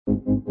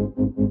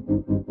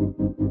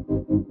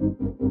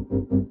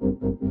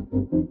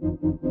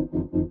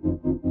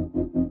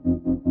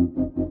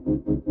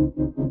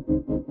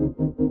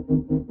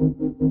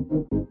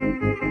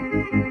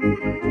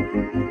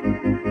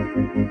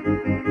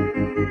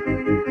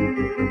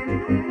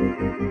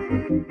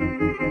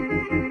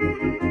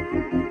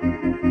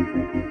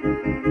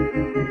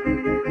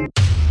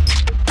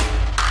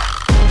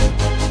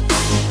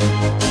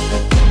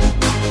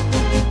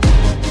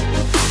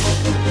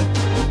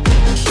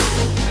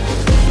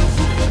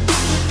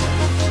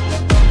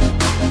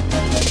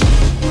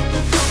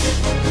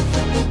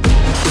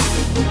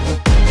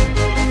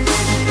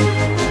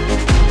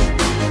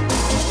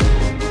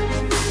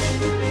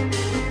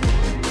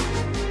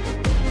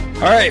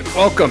right,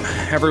 welcome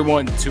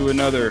everyone to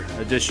another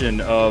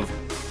edition of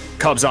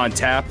Cubs on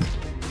Tap.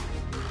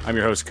 I'm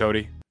your host,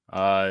 Cody,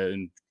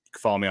 and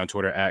follow me on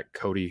Twitter at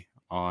Cody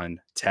on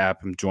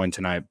Tap. I'm joined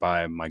tonight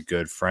by my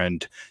good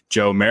friend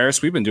Joe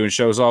Maris. We've been doing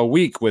shows all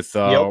week with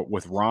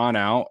Ron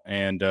out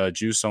and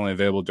Juice only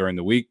available during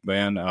the week.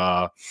 Man,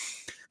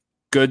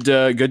 good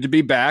to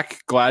be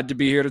back. Glad to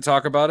be here to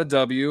talk about a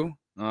W.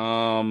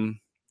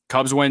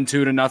 Cubs win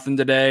 2-0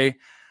 today.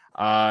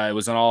 It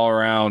was an all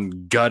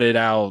around gutted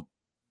out,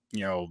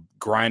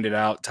 grinded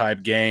out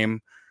type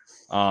game.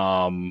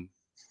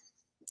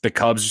 The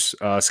Cubs,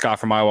 Scott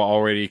from Iowa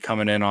already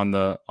coming in on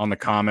the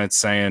comments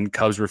saying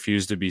Cubs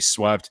refuse to be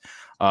swept.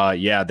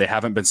 Yeah, they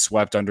haven't been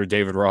swept under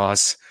David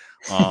Ross.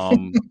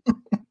 I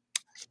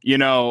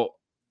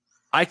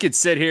could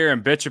sit here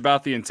and bitch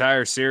about the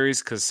entire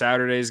series because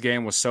Saturday's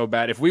game was so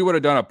bad. If we would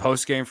have done a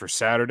post game for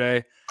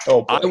Saturday,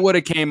 I would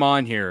have came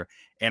on here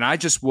and I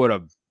just would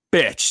have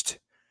bitched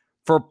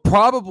for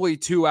probably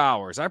 2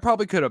 hours. I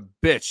probably could have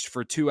bitched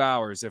for 2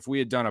 hours if we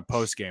had done a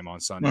post game on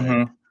Sunday.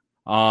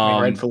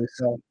 Mm-hmm. Rightfully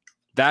so.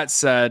 That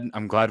said,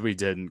 I'm glad we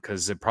didn't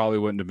because it probably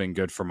wouldn't have been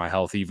good for my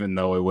health, even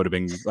though it would have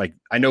been like,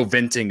 I know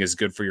venting is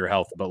good for your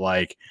health, but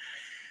like,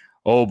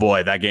 oh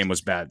boy, that game was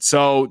bad.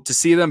 So to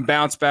see them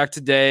bounce back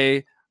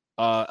today,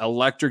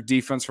 electric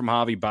defense from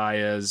Javi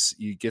Baez,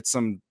 you get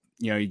some,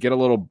 you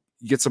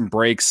get some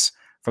breaks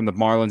from the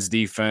Marlins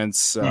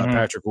defense.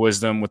 Patrick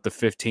Wisdom with the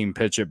 15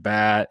 pitch at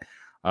bat.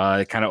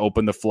 It kind of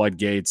opened the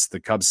floodgates. The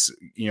Cubs,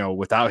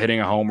 without hitting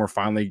a homer,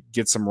 finally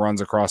get some runs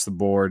across the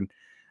board.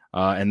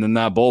 And then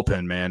that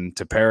bullpen, man,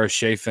 Tepera,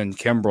 Chafin,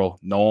 Kimbrel,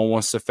 no one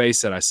wants to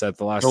face it. I said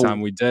the last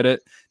time we did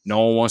it,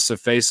 no one wants to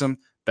face them.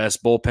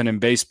 Best bullpen in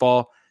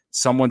baseball.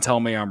 Someone tell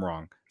me I'm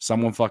wrong.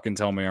 Someone fucking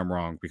tell me I'm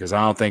wrong because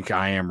I don't think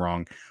I am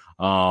wrong.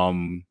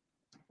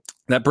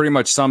 That pretty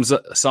much sums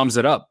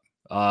it up.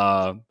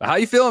 How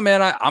you feeling,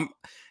 man? I'm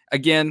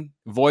again,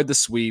 void the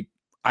sweep.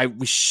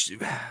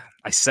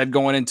 I said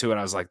going into it,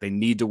 I was like, they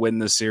need to win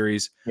this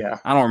series. Yeah.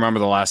 I don't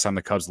remember the last time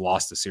the Cubs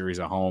lost a series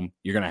at home.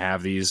 You're going to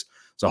have these.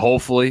 So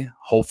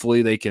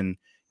hopefully they can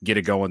get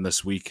it going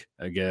this week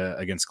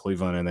against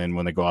Cleveland and then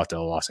when they go out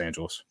to Los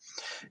Angeles.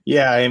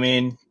 Yeah, I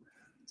mean,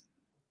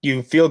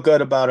 you feel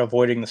good about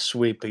avoiding the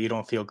sweep, but you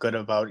don't feel good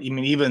about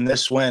even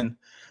this win.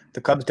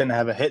 The Cubs didn't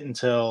have a hit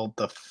until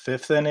the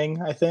 5th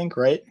inning, I think,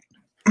 right?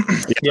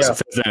 Yeah.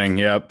 The 5th inning,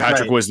 yeah.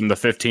 Patrick Wisdom, the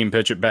 15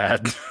 pitch at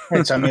bat.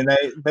 Right, so,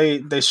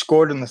 they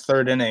scored in the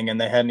 3rd inning and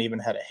they hadn't even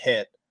had a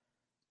hit.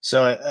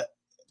 So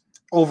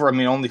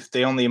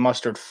they only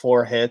mustered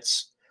 4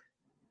 hits.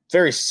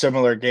 Very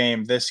similar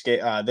game this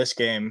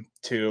game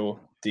to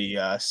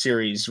the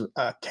series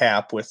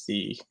cap with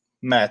the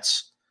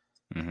Mets.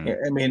 Mm-hmm.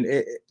 I mean,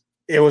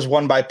 it was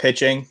won by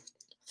pitching.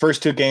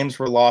 First 2 games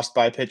were lost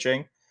by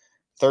pitching.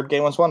 3rd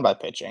game was won by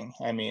pitching.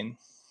 I mean,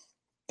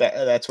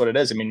 that's what it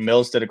is. I mean,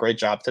 Mills did a great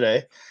job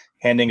today,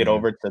 handing it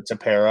over to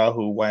Tepera,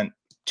 who went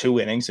 2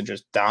 innings and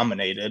just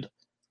dominated.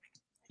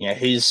 Yeah,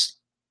 he's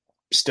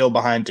still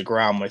behind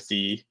DeGrom with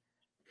the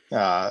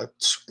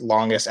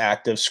longest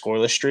active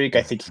scoreless streak.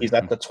 I think he's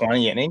up to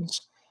 20 innings.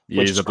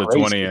 Yeah, he's up to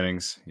 20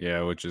 innings.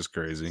 Yeah, which is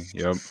crazy.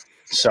 Yep.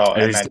 So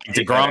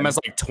DeGrom has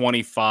like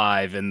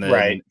 25, and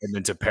then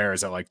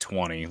Tepera's at like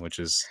 20, which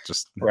is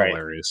just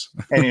hilarious.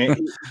 And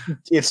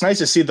it's nice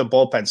to see the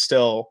bullpen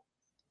still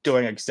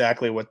doing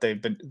exactly what they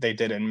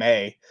did in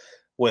May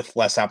with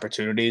less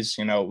opportunities.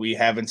 We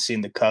haven't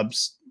seen the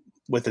Cubs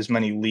with as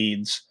many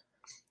leads.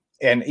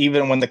 And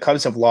even when the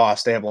Cubs have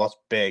lost, they have lost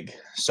big.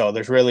 So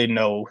there's really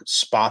no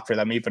spot for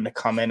them even to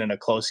come in a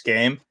close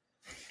game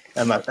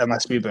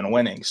unless we've been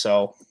winning.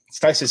 So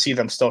it's nice to see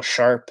them still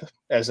sharp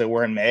as they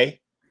were in May.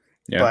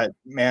 Yeah. But,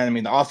 man,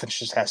 the offense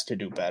just has to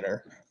do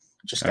better.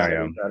 Just got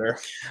to do better.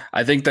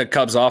 I think the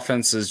Cubs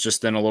offense is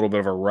just in a little bit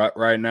of a rut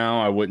right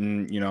now. I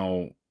wouldn't,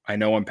 I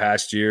know in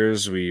past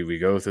years we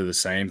go through the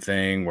same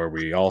thing where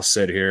we all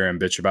sit here and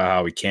bitch about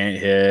how we can't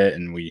hit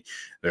and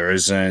there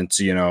isn't,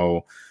 we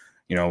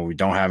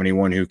don't have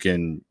anyone who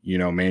can,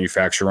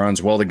 manufacture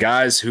runs. Well, the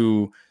guys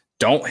who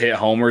don't hit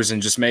homers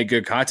and just make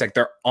good contact,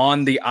 they're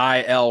on the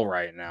IL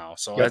right now.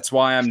 So that's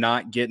why I'm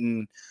not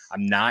going to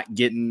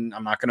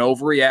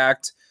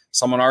overreact.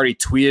 Someone already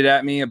tweeted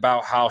at me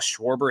about how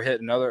Schwarber hit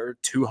another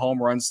 2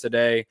 home runs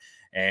today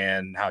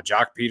and how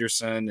Jock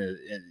Peterson,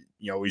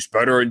 he's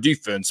better in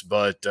defense,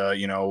 but,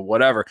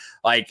 whatever.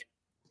 Like,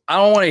 I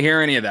don't want to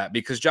hear any of that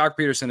because Jock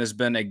Peterson has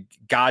been a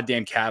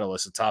goddamn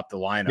catalyst atop the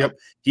lineup. Yep.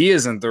 He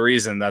isn't the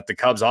reason that the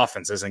Cubs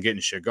offense isn't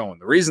getting shit going.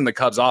 The reason the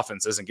Cubs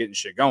offense isn't getting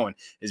shit going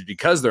is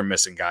because they're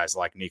missing guys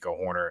like Nico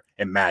Horner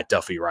and Matt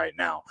Duffy right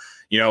now.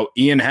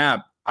 Ian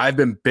Happ, I've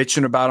been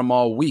bitching about him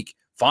all week.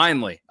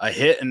 Finally, a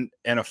hit and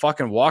a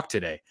fucking walk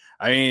today.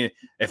 I mean,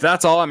 if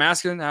that's all I'm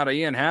asking out of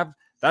Ian Happ,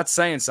 that's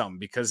saying something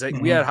because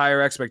we had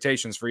higher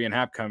expectations for Ian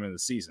Happ coming into the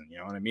season. You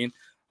know what I mean?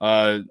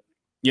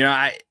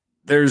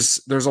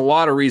 There's a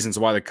lot of reasons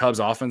why the Cubs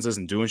offense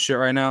isn't doing shit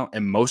right now.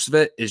 And most of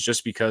it is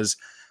just because,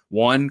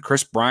 one,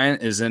 Chris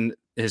Bryant is in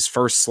his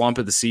first slump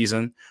of the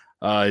season.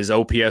 His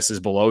OPS is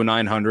below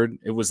 900.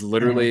 It was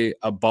literally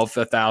above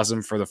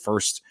 1,000 for the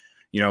first,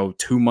 2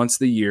 months of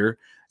the year.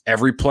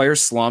 Every player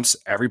slumps.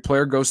 Every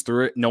player goes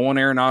through it. Nolan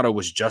Arenado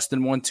was just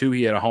in 1-2.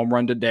 He had a home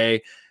run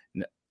today.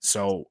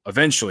 So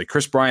eventually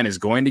Kris Bryant is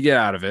going to get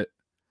out of it.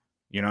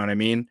 You know what I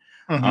mean?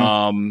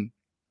 Mm-hmm.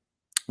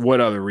 What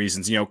other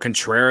reasons?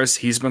 Contreras,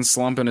 he's been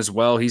slumping as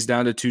well. He's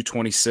down to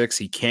 226.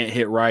 He can't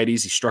hit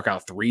righties. He struck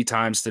out 3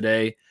 times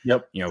today.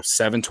 Yep.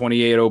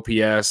 728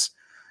 OPS.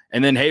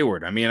 And then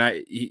Hayward. I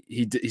mean,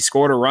 he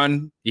scored a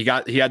run. He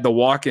had the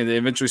walk and they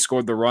eventually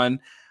scored the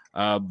run.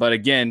 But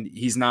again,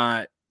 he's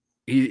not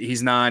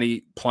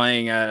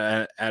playing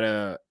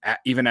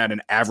even at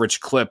an average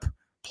clip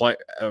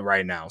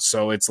right now.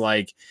 So it's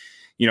like,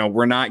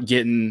 we're not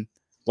getting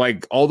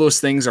like all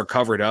those things are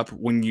covered up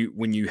when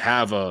you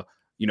have the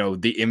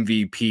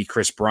MVP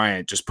Kris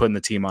Bryant just putting the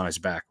team on his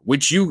back,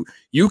 which you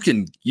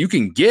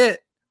can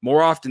get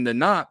more often than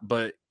not,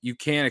 but you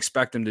can't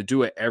expect him to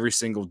do it every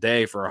single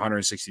day for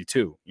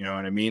 162. You know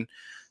what I mean?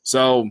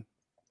 So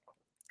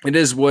it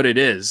is what it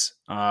is.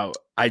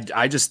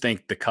 I just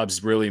think the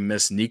Cubs really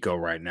miss Nico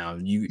right now.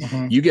 You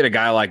get a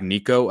guy like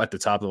Nico at the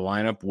top of the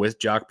lineup with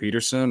Jock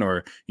Peterson,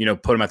 or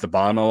put him at the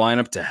bottom of the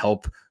lineup to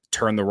help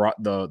turn the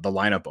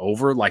lineup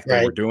over like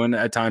they were doing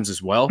at times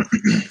as well.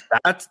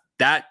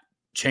 that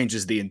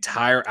changes the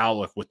entire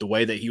outlook with the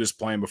way that he was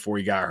playing before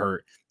he got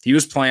hurt. He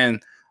was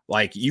playing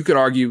like you could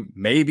argue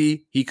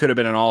maybe he could have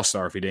been an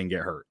all-star if he didn't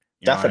get hurt.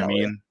 Definitely. Know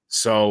what I mean?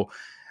 So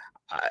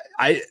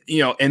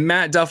and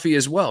Matt Duffy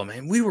as well,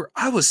 man.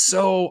 I was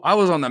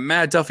on the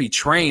Matt Duffy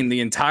train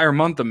the entire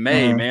month of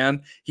May,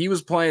 man. He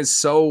was playing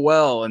so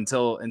well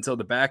until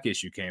the back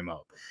issue came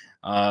up.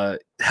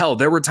 Hell,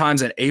 there were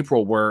times in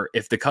April where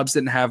if the Cubs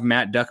didn't have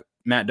Matt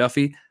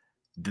Duffy,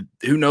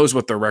 who knows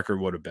what their record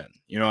would have been.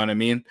 You know what I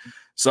mean?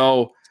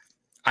 So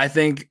I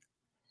think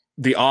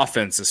the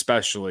offense,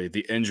 especially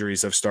the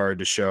injuries, have started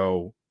to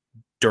show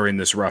during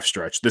this rough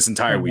stretch this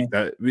entire week.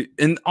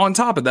 And on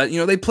top of that,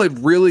 they played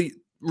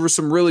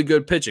some really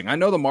good pitching. I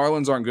know the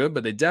Marlins aren't good,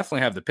 but they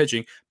definitely have the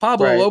pitching.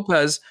 Pablo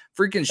Lopez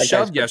freaking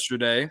shoved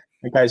yesterday.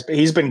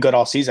 He's been good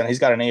all season. He's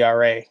got an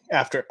ERA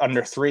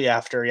under 3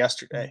 after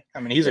yesterday. I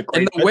mean, he's a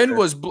great pitcher.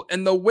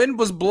 The wind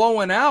was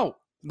blowing out.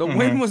 The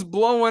wind was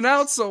blowing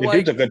out. So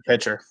he's a good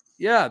pitcher.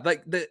 Yeah,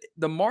 like the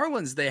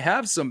Marlins, they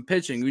have some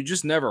pitching. We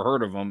just never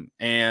heard of them,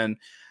 and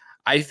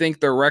I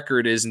think their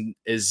record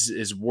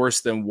is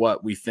worse than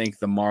what we think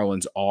the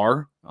Marlins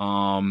are.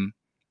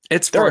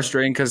 It's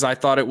frustrating because I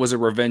thought it was a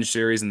revenge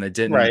series and they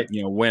didn't,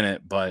 win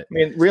it. But I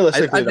mean,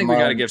 realistically, I think we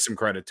got to give some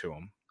credit to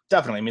them.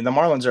 Definitely. I mean, the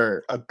Marlins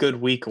are a good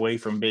week away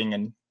from being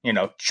in,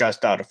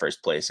 just out of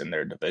first place in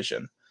their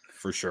division.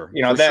 For sure.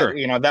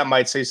 That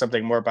might say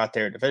something more about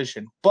their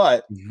division.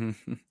 But I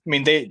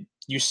mean,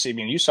 you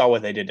saw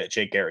what they did to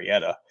Jake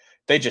Arrieta.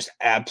 They just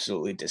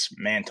absolutely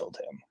dismantled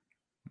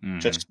him.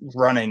 Just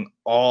running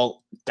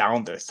all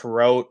down their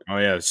throat. Oh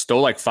yeah, stole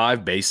like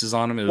 5 bases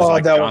on him. It was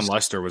like John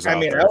Lester was out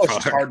there. That was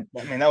just hard.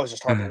 That was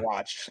just hard to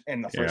watch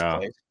in the first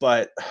place.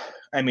 But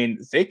I mean,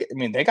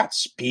 they got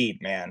speed,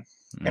 man.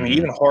 I mean,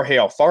 even Jorge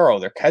Alfaro,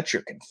 their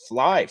catcher, can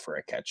fly for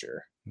a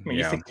catcher. I mean,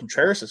 you think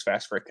Contreras is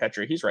fast for a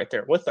catcher? He's right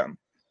there with them.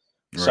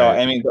 Right. So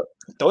I mean,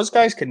 those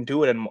guys can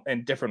do it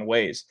in different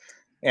ways.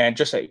 And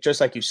just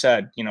like you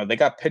said, they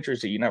got pitchers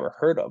that you never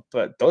heard of,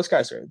 but those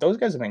guys have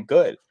been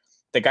good.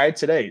 The guy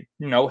today,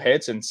 no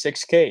hits and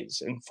 6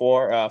 Ks in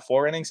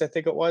 4 innings, I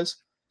think it was.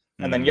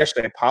 And then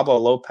yesterday, Pablo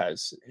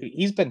Lopez,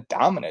 he's been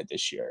dominant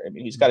this year. I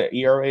mean, he's got an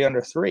ERA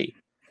under 3.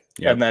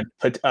 Yep. And then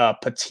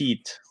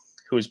Petit,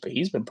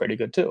 he's been pretty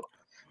good too.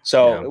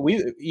 So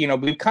we've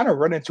kind of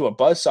run into a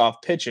buzzsaw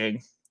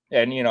pitching,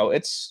 and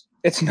it's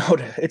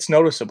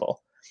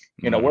noticeable.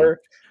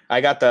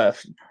 I got the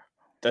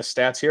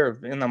stats here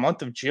in the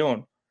month of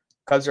June.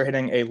 Cubs are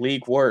hitting a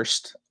league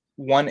worst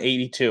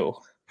 182.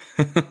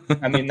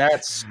 I mean,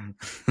 that's.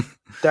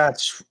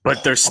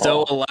 But they're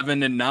still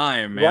 11-9,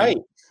 man. Right.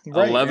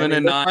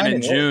 11-9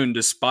 in June,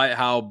 despite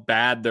how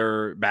bad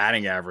their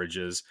batting average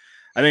is.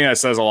 I think that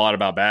says a lot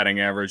about batting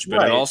average,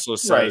 but it also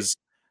says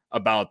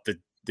about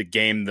the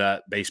game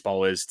that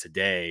baseball is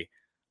today.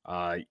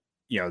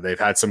 They've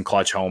had some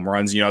clutch home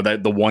runs.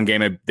 The one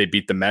game they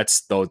beat the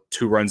Mets, the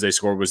 2 runs they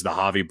scored was the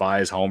Javi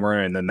Baez homer,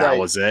 and then that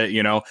was it.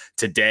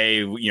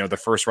 Today, the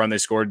first run they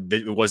scored, they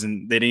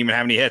didn't even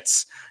have any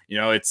hits.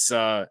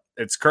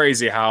 It's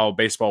crazy how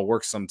baseball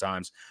works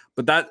sometimes.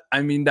 But that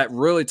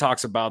really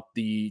talks about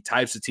the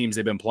types of teams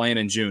they've been playing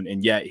in June,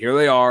 and yet here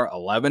they are,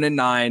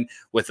 11-9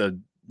 with a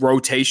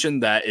rotation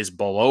that is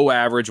below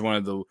average. One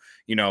of the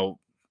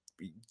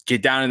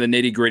get down in the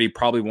nitty gritty,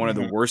 probably one of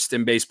the worst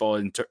in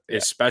baseball,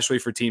 especially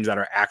for teams that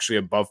are actually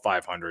above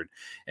 500,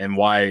 and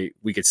why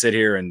we could sit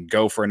here and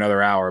go for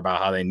another hour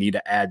about how they need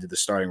to add to the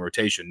starting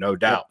rotation, no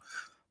doubt.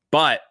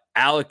 But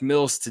Alec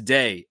Mills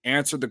today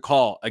answered the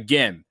call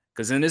again,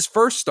 because in his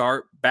first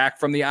start back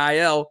from the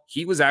IL,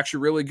 he was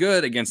actually really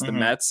good against the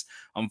Mets.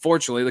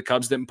 Unfortunately, the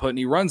Cubs didn't put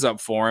any runs up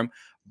for him,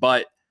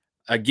 but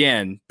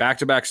again,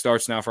 back-to-back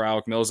starts now for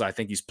Alec Mills. I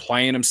think he's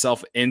playing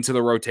himself into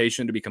the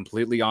rotation, to be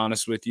completely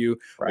honest with you,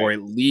 Right. or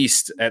at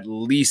least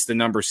the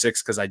number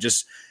 6, because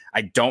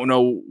I don't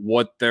know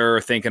what they're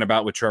thinking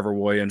about with Trevor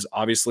Williams.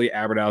 Obviously,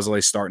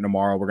 Aberdazale starting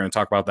tomorrow. We're going to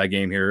talk about that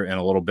game here in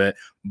a little bit,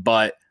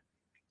 but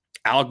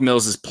Alec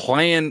Mills is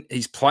playing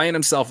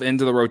himself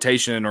into the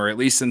rotation, or at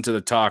least into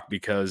the talk,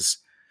 because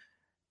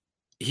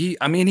they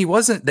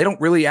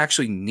don't really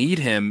actually need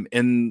him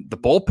in the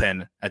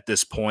bullpen at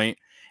this point.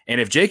 And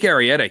if Jake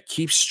Arrieta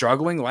keeps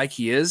struggling like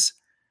he is,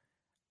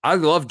 I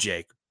love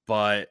Jake,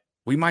 but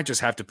we might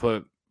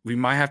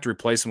have to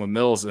replace him with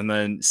Mills and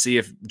then see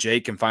if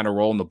Jake can find a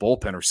role in the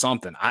bullpen or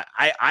something.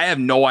 I have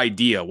no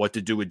idea what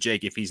to do with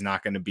Jake if he's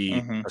not going to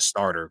be a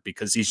starter,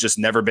 because he's just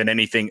never been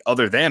anything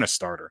other than a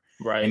starter.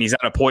 Right. And he's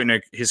at a point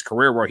in his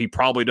career where he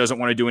probably doesn't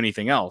want to do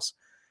anything else.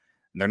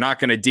 And they're not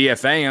going to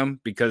DFA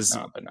him, because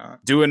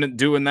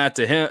doing that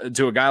to him,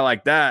 to a guy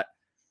like that,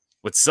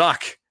 would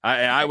suck.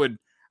 I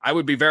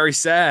would be very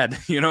sad.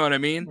 You know what I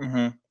mean?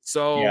 Mm-hmm.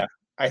 So yeah,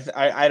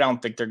 I don't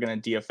think they're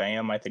going to DFA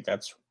him. I think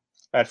that's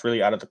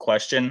really out of the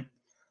question.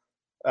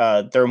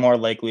 They're more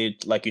likely,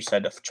 like you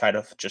said, to try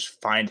to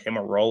just find him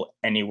a role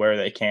anywhere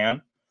they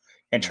can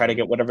and try to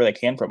get whatever they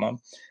can from him.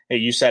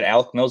 You said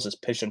Alec Mills has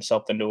pitched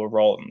himself into a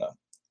role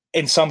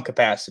in some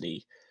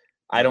capacity.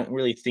 I don't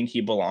really think he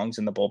belongs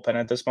in the bullpen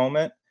at this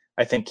moment.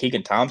 I think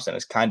Keegan Thompson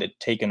has kind of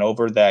taken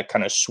over that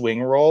kind of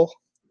swing role,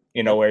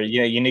 where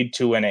you need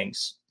 2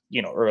 innings,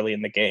 early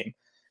in the game.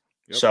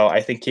 Yep. So I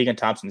think Keegan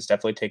Thompson's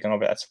definitely taken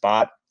over that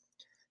spot.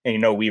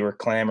 And we were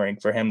clamoring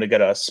for him to get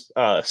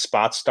a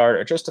spot start,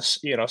 or just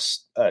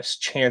a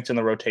chance in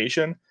the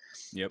rotation.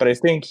 Yep. But I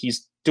think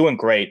he's doing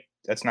great.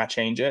 Let's not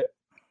change it.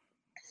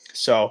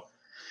 So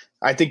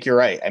I think you're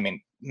right. I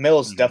mean,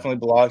 Mills definitely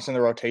belongs in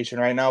the rotation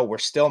right now. We're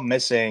still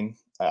missing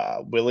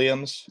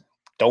Williams.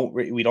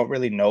 We don't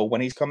really know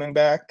when he's coming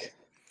back.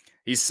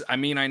 I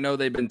know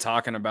they've been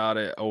talking about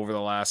it over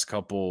the last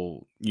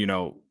couple,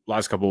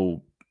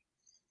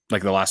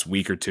 like the last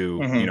week or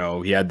two.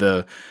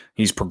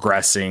 He's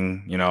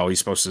progressing, he's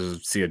supposed to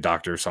see a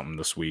doctor or something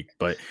this week,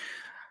 but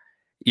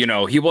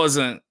he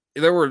wasn't.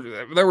 There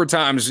were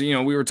times, we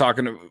were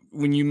talking,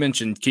 when you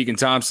mentioned Keegan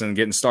Thompson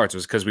getting starts,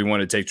 was because we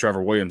wanted to take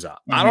Trevor Williams out.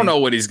 I don't know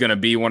what he's going to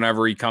be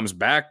whenever he comes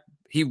back.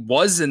 He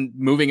wasn't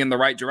moving in the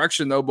right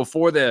direction though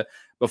before the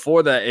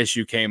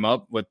issue came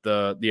up with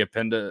the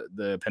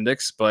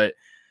appendix, but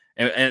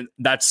and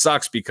that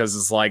sucks, because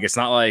it's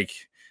not like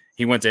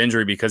he went to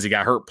injury because he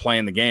got hurt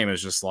playing the game.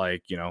 It's just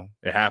like,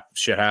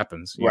 shit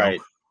happens. Right.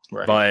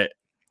 But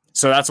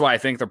so that's why I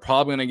think they're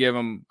probably going to give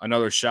him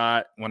another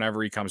shot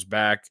whenever he comes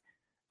back.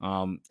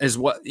 Is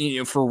what,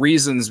 for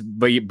reasons,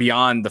 but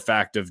beyond the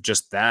fact of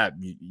just that,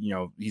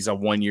 he's a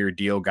 1-year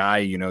deal guy.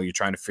 You're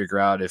trying to figure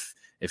out if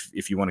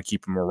you want to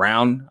keep him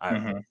around.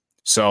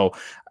 So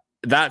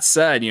that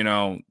said,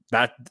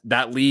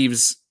 that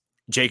leaves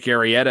Jake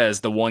Arrieta as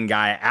the one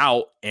guy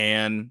out.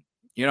 And,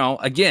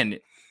 again,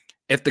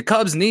 if the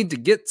Cubs need to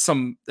get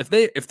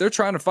if they're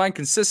trying to find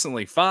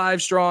consistently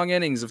 5 strong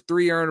innings of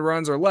 3 earned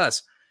runs or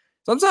less,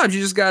 sometimes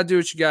you just got to do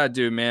what you got to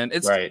do, man.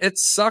 It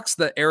sucks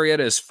that Arrieta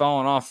has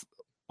fallen off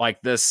like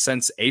this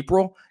since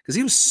April, because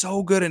he was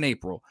so good in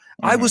April.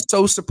 I was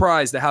so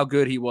surprised at how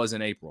good he was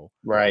in April.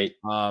 Right.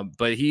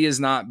 But he has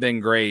not been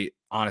great,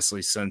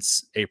 honestly,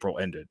 since April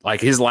ended. Like,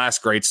 his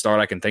last great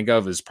start I can think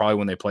of is probably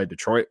when they played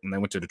Detroit, when they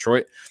went to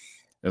Detroit.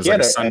 It was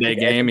like a Sunday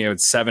game. He had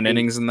 7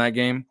 innings in that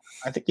game.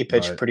 I think he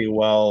pitched pretty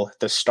well.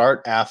 The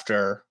start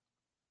after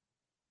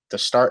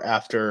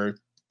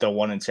the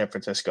one in San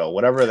Francisco,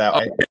 whatever that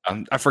was.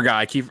 Yeah. I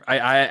forgot.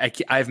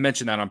 I've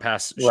mentioned that on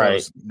past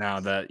shows now,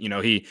 that,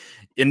 he,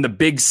 in the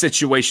big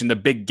situation, the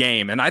big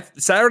game, and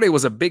Saturday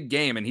was a big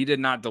game and he did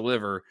not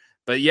deliver,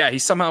 but yeah, he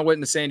somehow went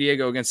into San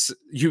Diego against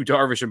Yu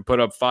Darvish and put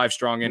up 5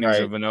 strong innings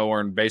of a no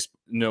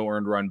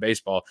earned run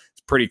baseball.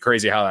 It's pretty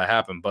crazy how that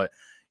happened. But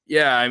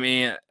yeah, I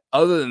mean,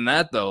 other than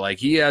that though, like,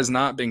 he has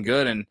not been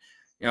good. And,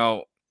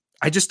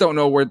 I just don't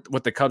know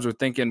what the Cubs were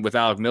thinking with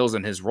Alec Mills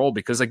in his role,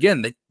 because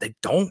again, they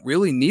don't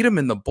really need him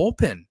in the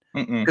bullpen,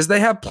 because they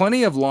have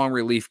plenty of long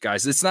relief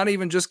guys. It's not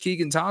even just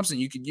Keegan Thompson.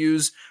 You could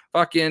use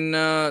fucking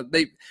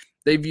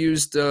they've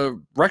used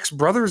Rex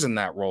Brothers in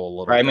that role a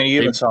little bit. I mean,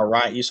 you saw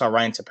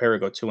Ryan Tepera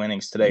go 2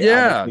 innings today.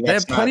 Yeah, they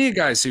have plenty of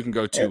guys who can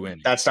go 2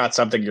 innings. That's not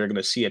something you're going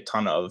to see a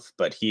ton of,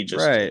 but he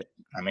just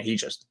he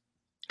just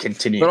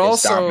continued. But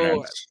also,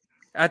 dominance.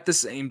 At the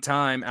same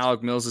time,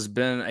 Alec Mills has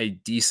been a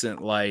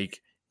decent, like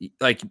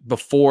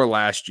before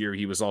last year,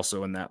 he was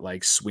also in that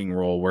like swing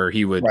role where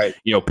he would,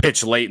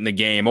 pitch late in the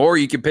game, or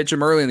you could pitch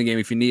him early in the game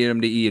if you needed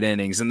him to eat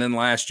innings. And then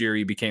last year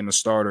he became a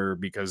starter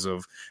because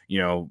of, he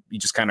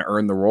just kind of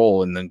earned the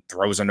role and then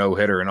throws a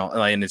no-hitter and all.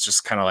 And it's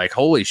just kind of like,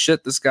 holy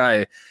shit, this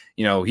guy,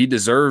 he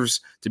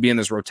deserves to be in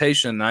this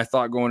rotation. And I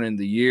thought going into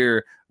the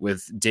year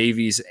with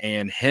Davies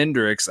and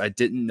Hendricks, I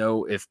didn't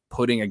know if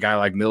putting a guy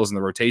like Mills in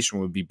the rotation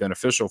would be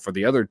beneficial for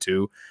the other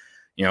two.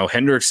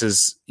 Hendricks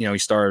is, he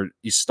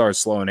started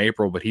slow in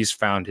April, but he's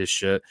found his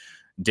shit.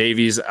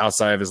 Davies,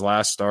 outside of his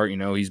last start,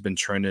 he's been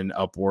trending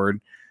upward.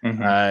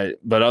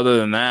 But other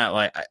than that,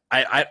 like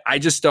I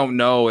just don't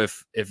know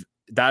if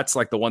that's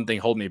like the one thing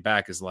holding me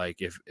back is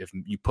like if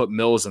you put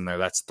Mills in there,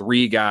 that's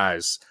three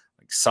guys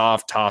like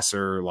soft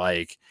tosser,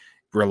 like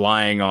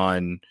relying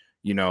on,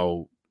 you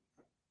know,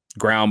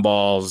 ground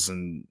balls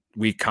and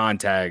weak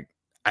contact.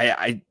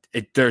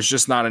 There's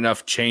just not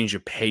enough change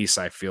of pace,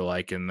 I feel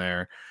like, in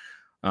there.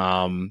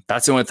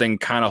 That's the only thing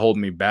kind of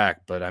holding me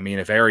back. But I mean,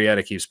 if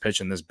Arrieta keeps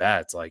pitching this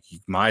bat, it's like you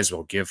might as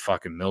well give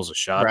fucking Mills a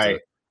shot. Right.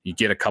 You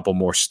get a couple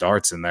more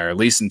starts in there, at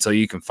least until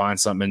you can find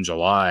something in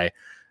July,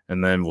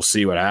 and then we'll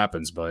see what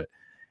happens. But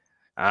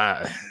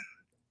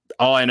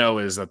all I know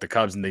is that the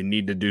Cubs, and they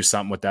need to do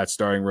something with that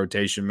starting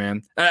rotation,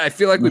 man. I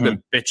feel like we've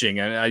been bitching,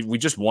 and we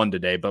just won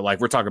today, but like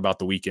we're talking about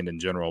the weekend in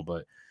general.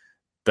 But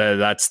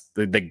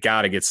they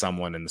got to get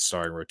someone in the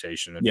starting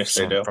rotation. Yes,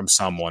 they do. From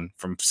someone,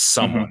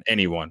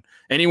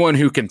 anyone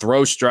who can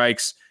throw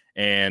strikes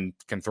and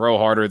can throw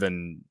harder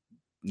than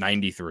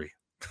 93.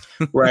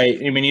 Right.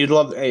 I mean, you'd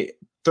love.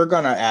 They're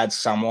gonna add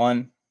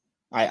someone.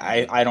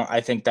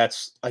 I think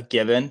that's a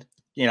given.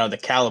 You know, the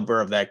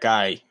caliber of that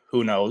guy.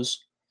 Who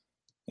knows?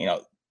 You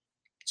know,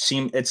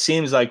 it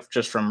seems like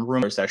just from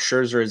rumors that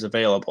Scherzer is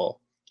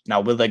available.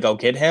 Now, will they go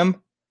get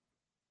him?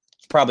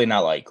 It's probably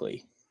not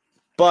likely.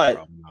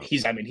 But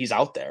he's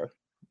out there.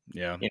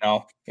 Yeah. You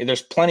know,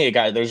 there's plenty of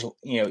guys.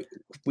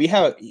 We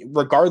have,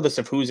 regardless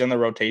of who's in the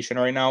rotation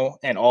right now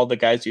and all the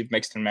guys you've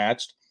mixed and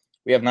matched,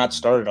 we have not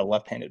started a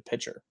left-handed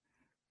pitcher.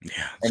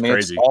 Yeah,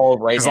 crazy. It's all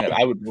right-handed.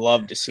 I would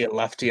love to see a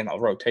lefty in the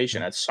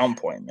rotation at some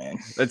point, man.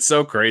 That's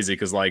so crazy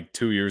because like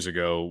 2 years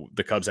ago,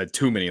 the Cubs had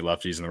too many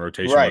lefties in the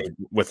rotation, right,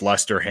 with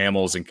Lester,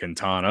 Hamels, and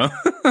Quintana.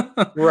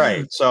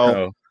 Right.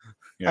 So,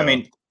 I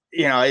mean,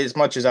 you know, as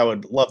much as I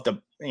would love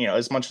to, you know,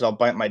 as much as I'll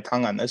bite my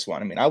tongue on this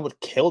one, I mean, I would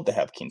kill to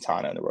have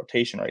Quintana in the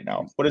rotation right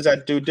now. What does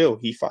that dude do?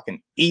 He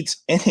fucking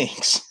eats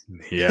innings.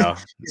 Yeah.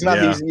 He's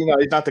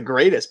not the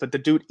greatest, but the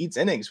dude eats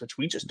innings, which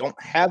we just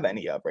don't have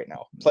any of right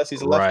now. Plus,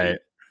 he's a lefty. Right.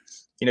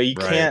 You know, you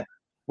can't.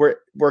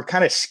 We're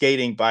kind of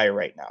skating by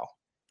right now.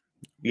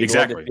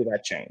 Exactly. Love to see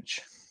that change.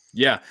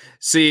 Yeah.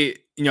 See,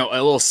 you know, a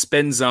little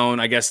spin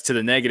zone, I guess, to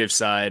the negative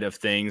side of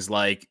things.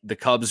 Like the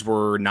Cubs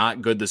were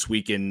not good this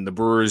weekend. The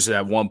Brewers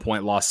at one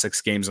point lost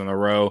 6 games in a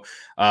row.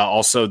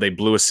 Also, they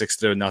blew a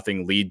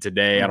 6-0 lead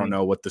today. Mm-hmm. I don't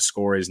know what the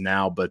score is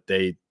now, but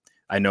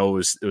I know it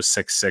was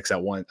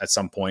 6-6 at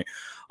some point.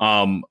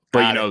 But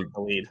you know,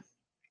 the lead.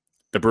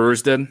 The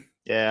Brewers did.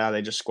 Yeah,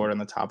 they just scored on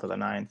the top of the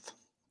 9th.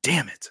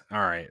 Damn it! All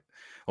right.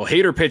 Well,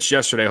 Hader pitched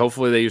yesterday.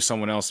 Hopefully they use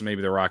someone else, and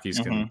maybe the Rockies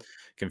can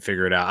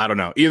figure it out. I don't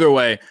know. Either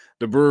way,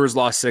 the Brewers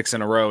lost 6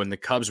 in a row, and the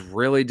Cubs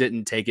really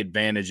didn't take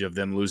advantage of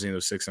them losing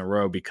those 6 in a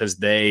row because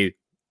they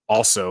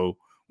also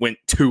went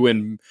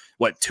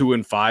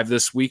 2-5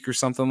 this week or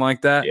something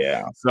like that.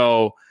 Yeah.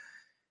 So,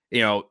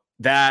 you know,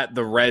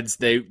 the Reds,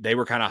 they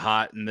were kind of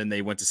hot, and then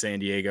they went to San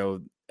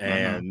Diego,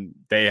 and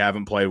they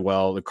haven't played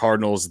well. The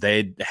Cardinals,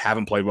 they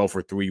haven't played well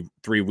for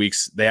three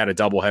weeks. They had a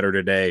doubleheader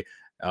today.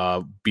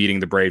 Beating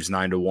the Braves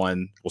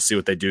 9-1. We'll see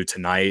what they do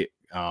tonight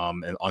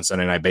on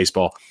Sunday Night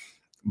Baseball.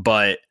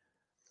 But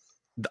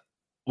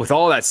with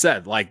all that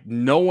said, like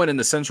no one in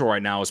the Central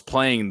right now is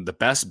playing the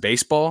best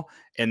baseball,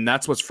 and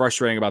that's what's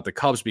frustrating about the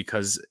Cubs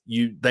because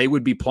they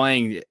would be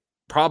playing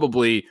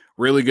probably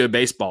really good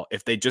baseball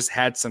if they just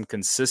had some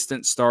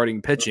consistent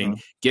starting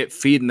pitching,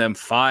 feeding them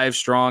 5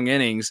 strong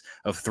innings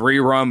of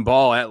 3-run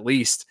ball at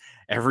least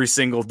every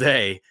single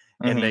day,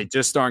 and they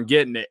just aren't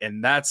getting it,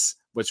 and that's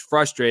what's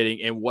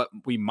frustrating. And what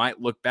we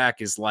might look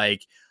back is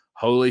like,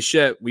 holy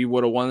shit, we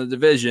would have won the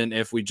division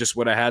if we just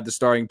would have had the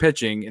starting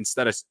pitching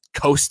instead of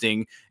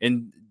coasting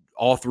in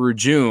all through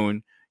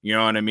June. You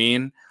know what I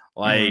mean?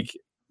 Like,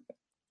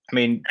 I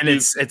mean, and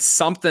it's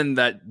something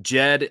that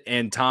Jed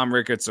and Tom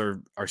Ricketts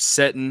are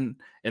sitting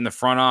in the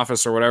front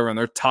office or whatever, and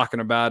they're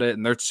talking about it,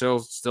 and they're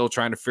still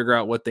trying to figure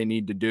out what they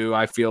need to do,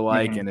 I feel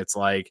like. And it's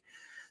like,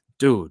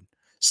 dude,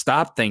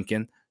 stop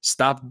thinking,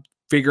 stop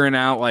figuring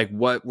out like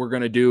what we're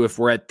going to do if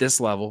we're at this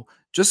level.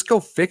 Just go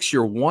fix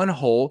your one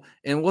hole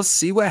and we'll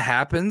see what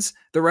happens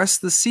the rest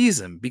of the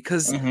season,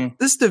 because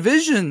this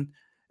division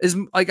is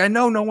like, I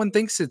know no one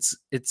thinks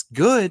it's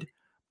good,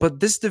 but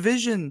this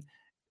division,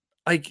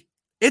 like,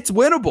 it's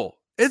winnable.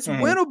 It's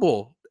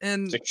winnable.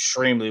 And it's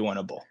extremely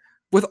winnable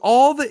with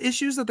all the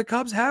issues that the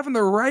Cubs have, and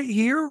they're right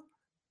here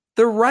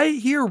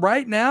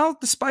right now,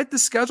 despite the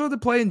schedule to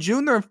play in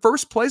June. They're in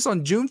first place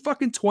on June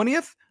fucking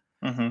 20th.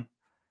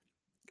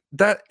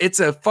 That it's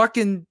a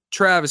fucking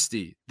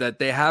travesty that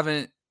they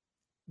haven't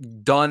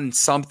done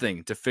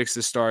something to fix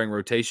the starting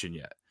rotation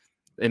yet,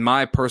 in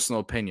my personal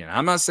opinion.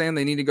 I'm not saying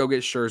they need to go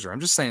get Scherzer. I'm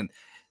just saying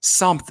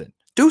something.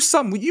 Do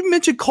something. You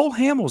mentioned Cole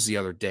Hamels the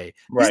other day.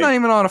 Right. He's not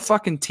even on a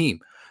fucking team.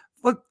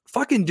 Look,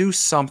 fucking do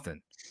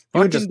something.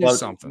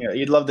 Something. You know,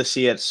 you'd love to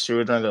see it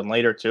sooner than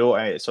later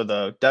too. So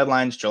the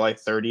deadline's July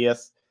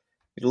 30th.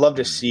 You'd love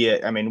to see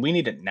it. I mean, we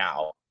need it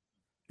now.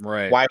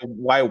 Right.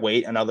 Why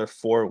wait another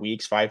 4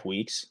 weeks, 5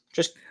 weeks?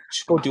 Just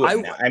go do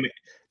it now. I mean,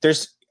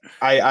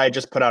 I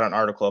just put out an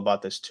article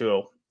about this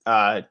too.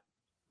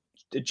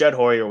 Jed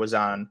Hoyer was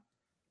on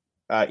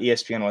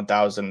ESPN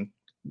 1000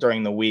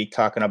 during the week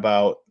talking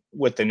about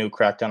with the new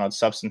crackdown on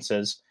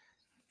substances,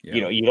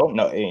 Yeah. you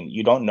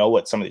don't know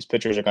what some of these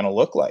pitchers are going to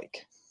look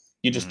like.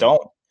 You just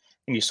don't.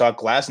 And you saw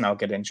Glasnow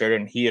get injured,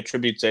 and he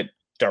attributes it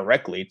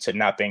directly to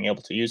not being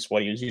able to use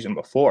what he was using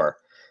before.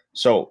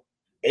 So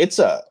there's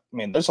a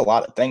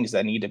lot of things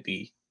that need to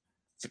be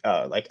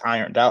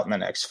ironed out in the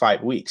next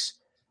 5 weeks.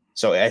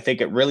 So I think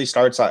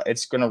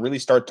it's going to really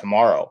start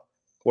tomorrow,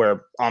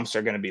 where umps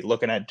are going to be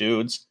looking at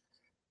dudes.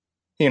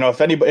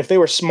 If they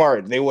were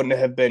smart, they wouldn't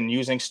have been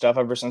using stuff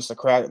ever since the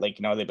crack.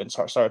 They've been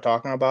started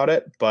talking about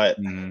it, but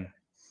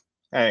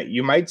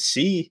you might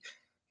see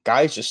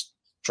guys just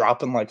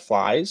dropping like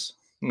flies.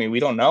 I mean, we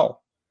don't know.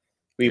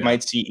 We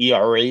might see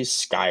ERAs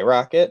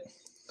skyrocket.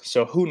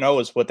 So who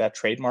knows what that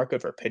trade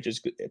market for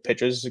pitches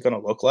is going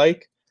to look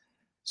like.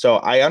 So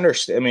I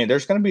understand. I mean,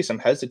 there's going to be some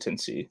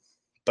hesitancy,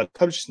 but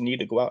Cubs just need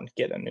to go out and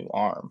get a new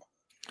arm.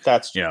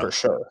 That's for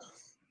sure.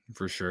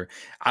 For sure.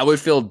 I would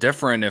feel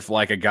different if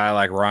like a guy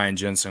like Ryan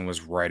Jensen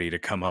was ready to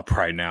come up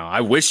right now.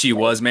 I wish he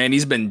was, man.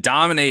 He's been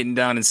dominating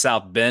down in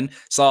South Bend.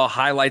 Saw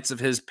highlights of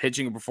his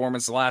pitching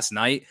performance last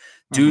night.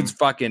 Dude's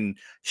fucking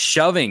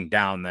shoving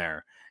down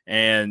there.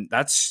 And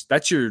that's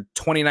your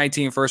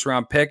 2019 first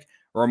round pick.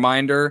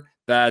 Reminder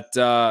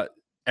that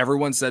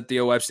everyone said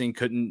Theo Epstein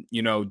couldn't,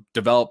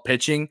 develop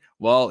pitching.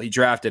 Well, he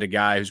drafted a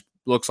guy who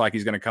looks like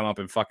he's going to come up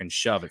and fucking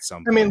shove at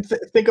some point. I mean,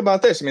 think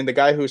about this. I mean, the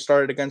guy who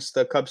started against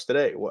the Cubs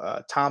today,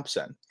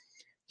 Thompson,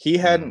 he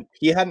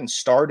hadn't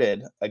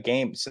started a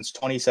game since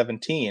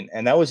 2017,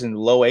 and that was in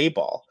low A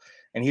ball.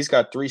 And he's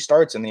got 3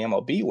 starts in the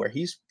MLB where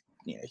he's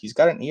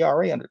got an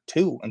ERA under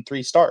 2 and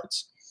 3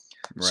 starts.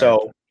 Right.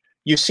 So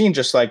you've seen,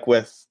 just like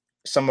with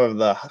some of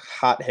the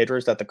hot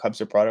hitters that the Cubs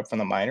have brought up from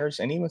the minors,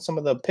 and even some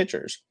of the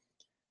pitchers,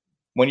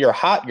 when you're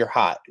hot, you're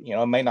hot.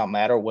 It may not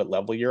matter what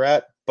level you're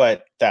at,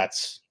 but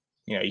that's,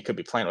 you could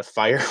be playing with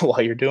fire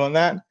while you're doing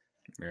that.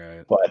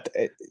 Right. But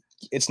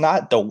it's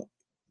not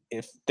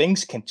if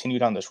things continue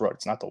down this road,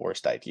 it's not the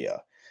worst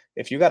idea.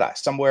 If you got a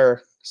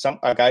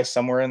guy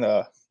somewhere in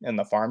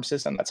the farm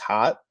system that's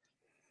hot,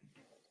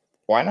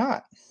 why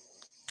not?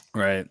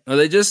 Right. Well,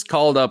 they just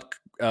called up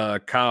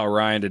Kyle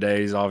Ryan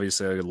today. He's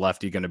obviously a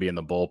lefty, going to be in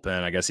the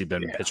bullpen. I guess he's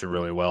been pitching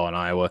really well in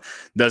Iowa.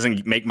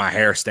 Doesn't make my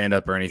hair stand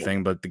up or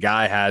anything, but the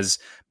guy has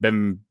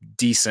been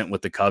decent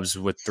with the Cubs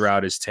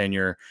throughout his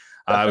tenure.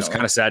 I was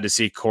kind of sad to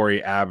see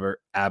Corey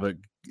Abbott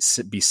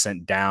be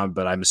sent down,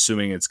 but I'm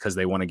assuming it's because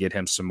they want to get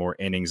him some more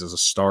innings as a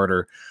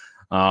starter.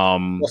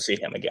 We'll see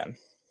him again.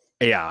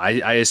 Yeah,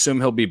 I assume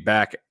he'll be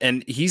back,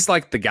 and he's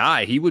like the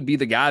guy. He would be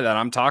the guy that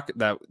I'm talking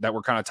that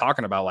we're kind of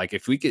talking about. Like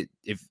if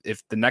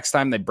the next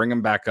time they bring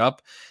him back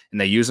up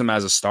and they use him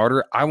as a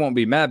starter, I won't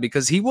be mad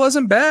because he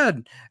wasn't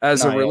bad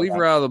as a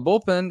reliever out of the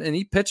bullpen, and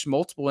he pitched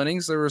multiple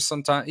innings. There was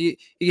some time he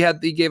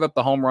gave up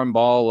the home run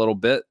ball a little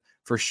bit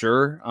for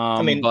sure.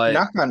 But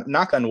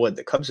knock on wood,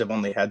 the Cubs have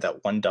only had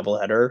that one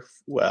doubleheader,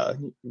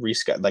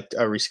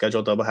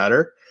 rescheduled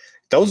doubleheader.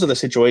 Those are the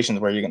situations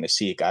where you're going to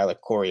see a guy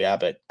like Corey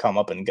Abbott come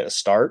up and get a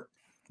start.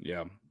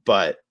 Yeah.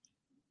 But,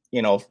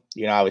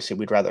 obviously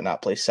we'd rather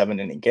not play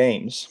 7-inning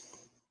games.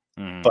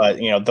 But,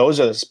 those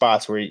are the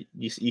spots where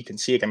you can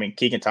see it. I mean,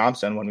 Keegan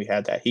Thompson, when we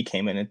had that, he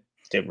came in and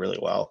did really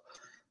well.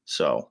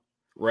 So.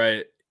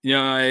 Right.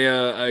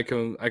 Yeah,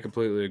 I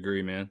completely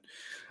agree, man.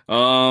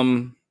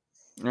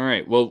 All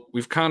right. Well,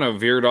 we've kind of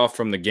veered off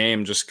from the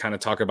game, just kind of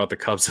talk about the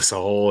Cubs as a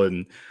whole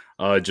and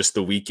just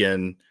the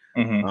weekend.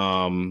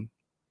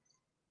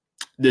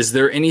 Is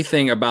there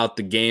anything about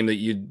the game that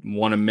you'd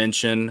want to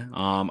mention?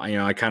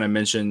 I kind of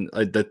mentioned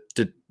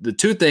the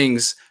 2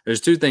 things. There's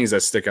 2 things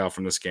that stick out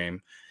from this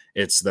game.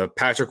 It's the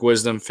Patrick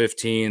Wisdom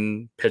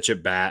 15 pitch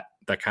at bat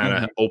that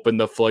kind of opened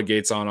the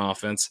floodgates on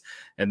offense.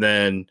 And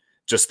then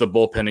just the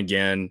bullpen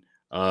again,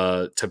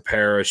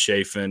 Tepera,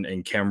 Chafin,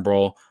 and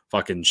Kimbrel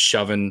fucking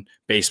shoving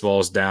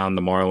baseballs down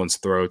the Marlins'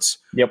 throats.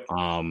 Yep.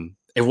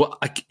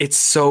 It's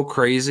so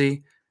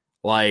crazy.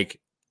 Like,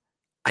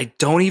 I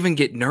don't even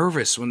get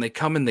nervous when they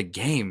come in the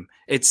game.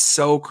 It's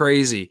so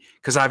crazy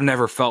because I've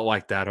never felt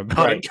like that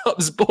about a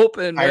Cubs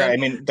bullpen. Man. I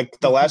mean,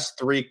 the last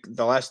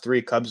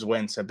three Cubs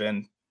wins have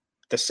been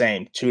the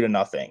same,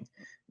 2-0.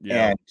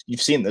 Yeah. And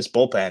you've seen this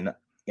bullpen.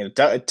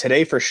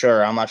 Today for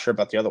sure. I'm not sure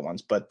about the other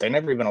ones, but they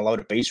never even allowed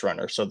a base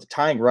runner, so the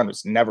tying run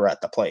was never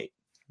at the plate.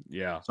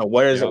 Yeah. So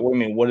what is it? I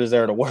mean, what is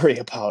there to worry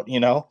about?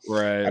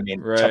 Right. I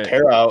mean,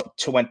 Tepera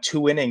went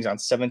 2 innings on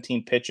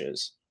 17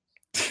 pitches.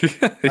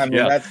 I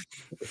mean,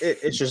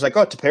 it's just like,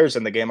 Tepera's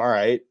in the game. All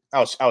right. I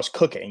was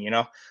cooking,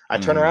 I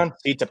turn around,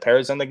 see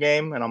Tepera's in the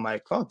game, and I'm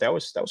like, oh, that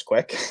was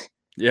quick.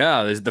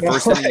 Yeah. The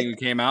first inning he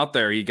came out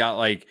there, he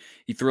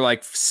threw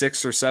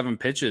 6 or 7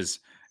 pitches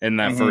in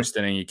that first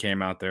inning. He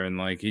came out there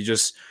and I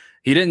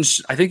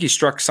think he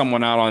struck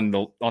someone out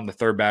on the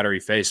third batter he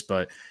faced,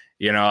 but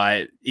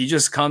he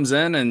just comes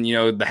in and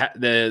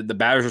the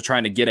batters are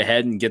trying to get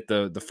ahead and get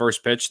the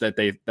first pitch that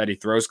he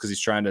throws because he's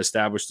trying to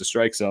establish the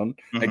strike zone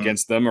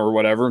against them or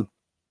whatever.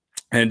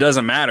 And it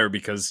doesn't matter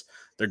because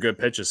they're good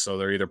pitches, so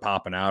they're either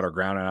popping out or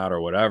grounding out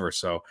or whatever.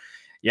 So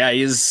yeah,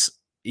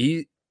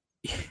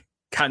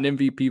 got an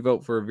MVP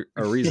vote for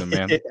a reason,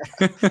 man.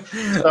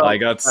 So,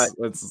 Like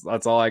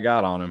that's all I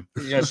got on him.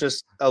 It's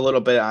just a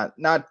little bit on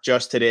not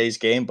just today's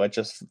game, but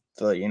just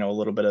the a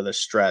little bit of the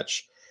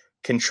stretch.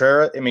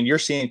 Contreras, I mean, you're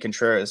seeing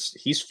Contreras.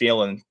 He's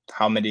feeling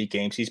how many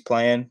games he's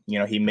playing.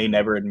 He may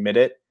never admit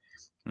it,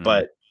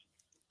 but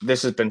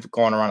this has been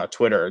going around on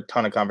Twitter. A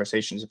ton of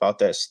conversations about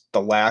this.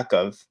 The lack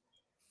of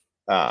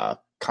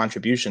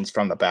contributions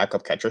from the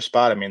backup catcher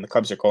spot. I mean, the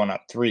Cubs are going on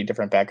 3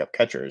 different backup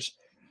catchers.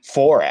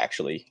 4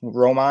 actually.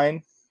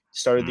 Romine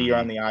started the year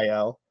on the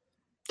IL,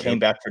 came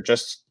back for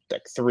just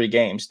like 3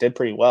 games, did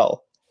pretty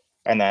well,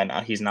 and then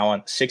he's now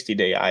on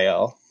 60-day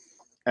IL.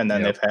 And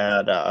then they've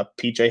had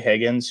PJ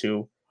Higgins,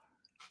 who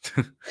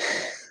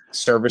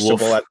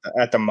serviceable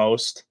at the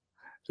most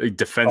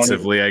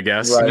defensively, Tony, I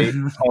guess. Right,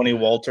 Tony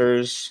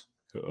Walters.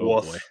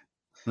 Boy.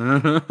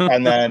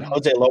 And then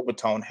Jose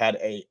Lobaton had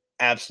a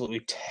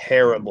absolutely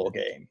terrible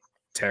game.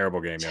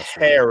 Terrible game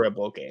yesterday.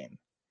 Terrible game.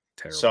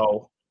 Terrible.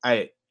 So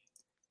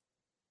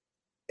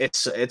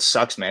it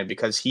sucks, man,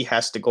 because he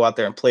has to go out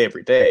there and play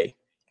every day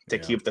to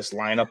keep this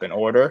lineup in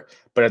order.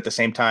 But at the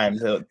same time,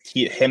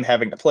 him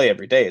having to play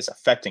every day is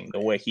affecting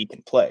the way he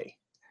can play.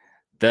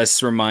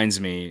 This reminds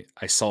me,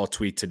 I saw a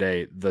tweet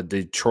today. The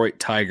Detroit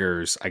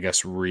Tigers, I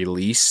guess,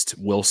 released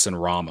Wilson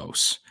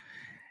Ramos.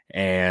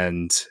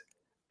 And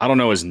I don't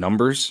know his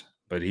numbers,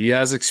 but he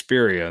has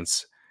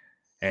experience.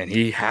 And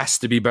he has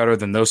to be better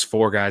than those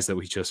 4 guys that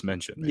we just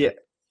mentioned. Man.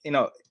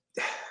 Yeah,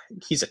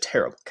 he's a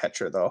terrible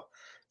catcher, though.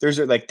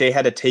 They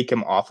had to take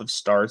him off of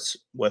starts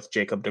with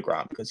Jacob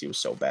deGrom because he was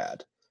so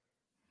bad.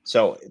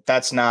 So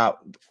that's not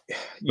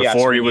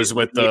before he was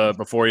with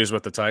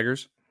the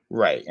Tigers,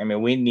 right? I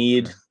mean, we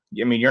need.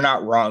 I mean, you're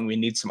not wrong. We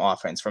need some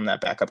offense from that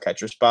backup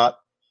catcher spot,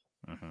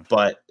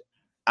 but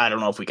I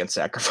don't know if we can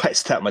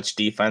sacrifice that much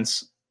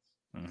defense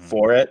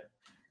for it.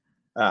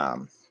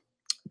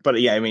 But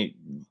yeah, I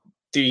mean,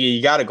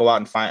 you got to go out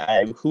and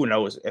find. Who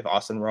knows if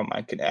Austin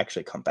Romine can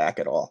actually come back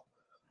at all?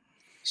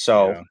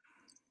 So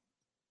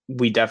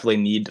we definitely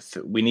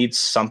need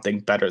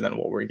something better than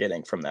what we're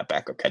getting from that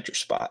backup catcher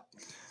spot.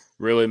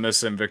 Really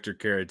missing Victor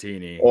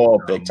Caratini. Oh,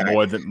 big time.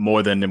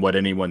 More than what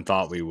anyone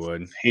thought we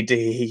would.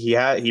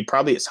 He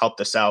probably has helped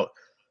us out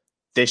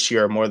this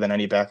year more than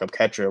any backup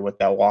catcher with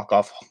that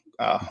walk-off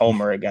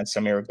homer against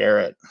Samir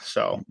Garrett.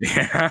 So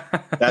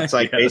that's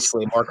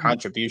basically more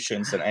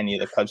contributions than any of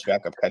the Cubs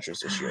backup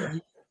catchers this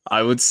year.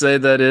 I would say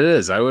that it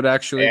is. I would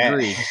actually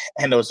agree.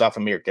 And it was off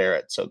Amir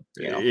Garrett, so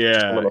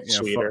just a little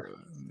sweeter.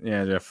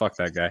 Fuck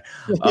that guy.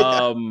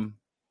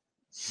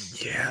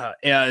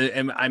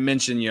 And I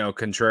mentioned,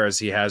 Contreras,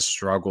 he has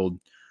struggled.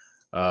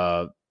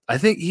 I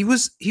think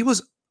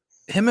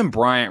him and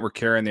Bryant were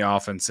carrying the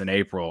offense in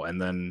April, and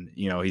then,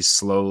 he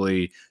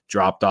slowly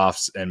dropped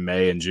off in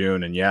May and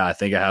June. And I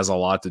think it has a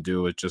lot to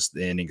do with just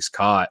the innings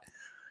caught.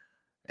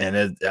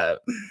 And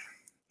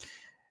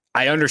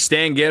I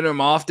understand getting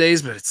them off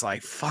days, but it's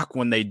like, fuck,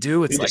 when they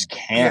do, it's like,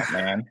 can't,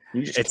 man.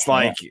 It's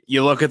like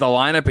you look at the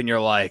lineup and you're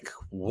like,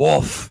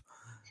 woof.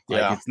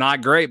 Like, it's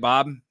not great,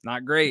 Bob.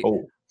 Not great.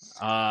 Oh.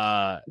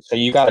 So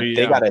they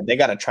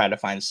gotta try to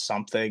find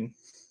something.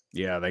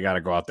 Yeah, they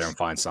gotta go out there and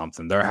find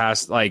something. There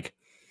has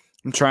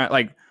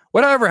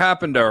whatever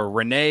happened to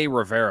Rene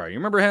Rivera? You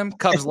remember him?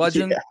 Cubs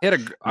legend. I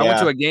went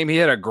to a game. He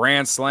hit a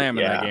grand slam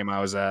in that game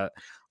I was at.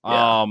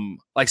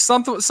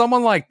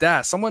 Someone like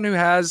that, someone who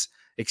has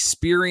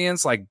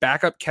experience, like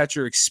backup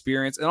catcher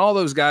experience, and all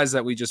those guys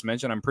that we just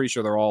mentioned. I'm pretty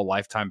sure they're all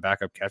lifetime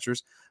backup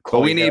catchers.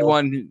 But we need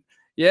one.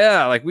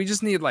 We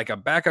just need like a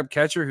backup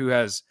catcher who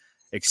has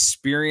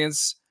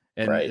experience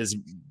and is,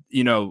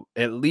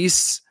 at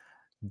least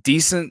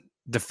decent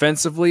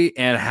defensively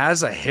and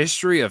has a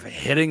history of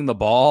hitting the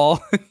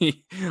ball.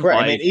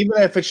 Right. I mean,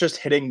 even if it's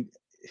just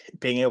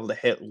being able to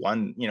hit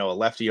one, a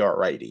lefty or a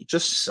righty,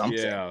 just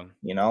something,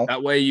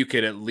 that way you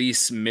could at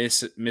least play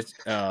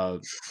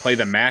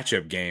the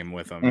matchup game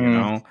with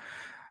them,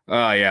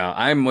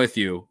 I'm with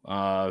you.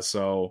 I'm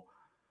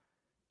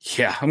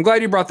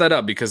glad you brought that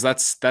up, because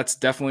that's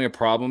definitely a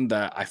problem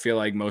that I feel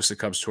like most of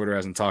Cubs Twitter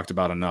hasn't talked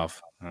about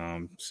enough.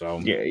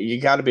 You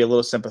got to be a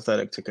little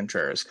sympathetic to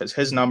Contreras, because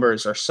his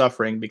numbers are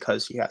suffering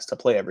because he has to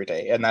play every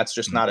day, and that's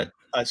just not a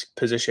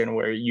position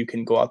where you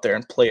can go out there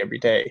and play every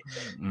day.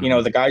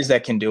 The guys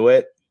that can do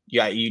it,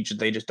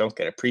 they just don't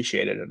get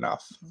appreciated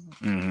enough.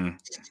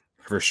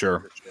 For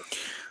sure.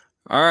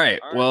 All right.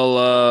 Well,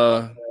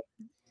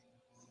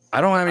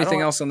 I don't have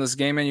anything else on this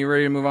game, and you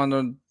ready to move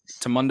on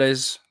to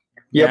Monday's?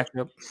 Yep.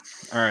 All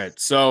right.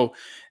 So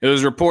it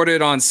was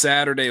reported on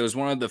Saturday. It was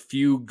one of the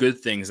few good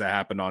things that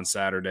happened on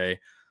Saturday,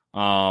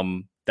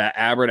 that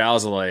Adbert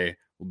Alzolay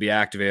will be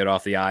activated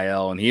off the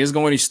IL, and he is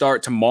going to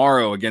start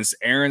tomorrow against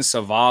Aaron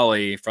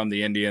Savali from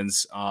the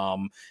Indians.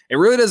 It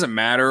really doesn't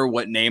matter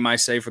what name I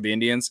say for the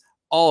Indians.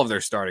 All of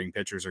their starting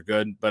pitchers are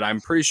good, but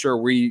I'm pretty sure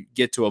we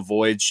get to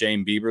avoid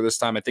Shane Bieber this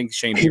time. I think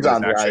Shane Bieber is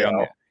actually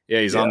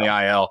on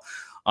the IL.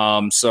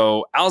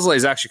 So Alzolay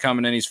is actually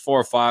coming in. He's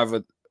 4-5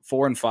 with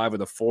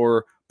a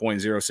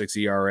 4.06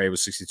 ERA with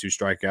 62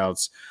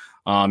 strikeouts.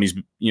 He's,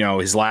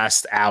 his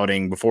last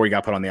outing before he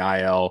got put on the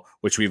IL,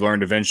 which we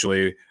learned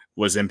eventually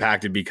was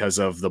impacted because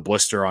of the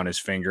blister on his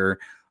finger.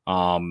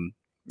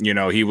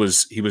 He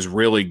was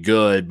really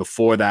good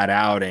before that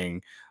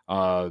outing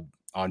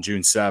on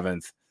June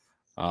 7th.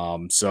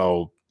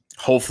 So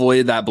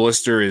hopefully that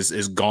blister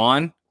is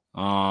gone.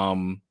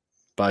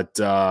 But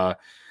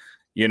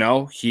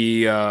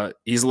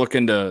he's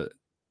looking to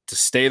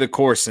stay the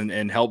course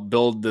and help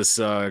build this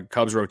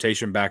Cubs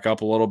rotation back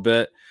up a little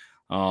bit.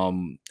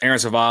 Aaron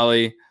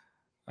Civale,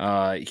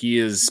 he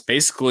is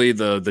basically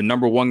the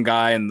number one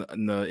guy in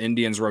the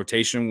Indians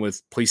rotation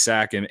with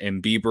Plesac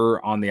and Bieber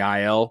on the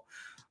IL.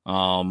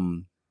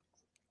 I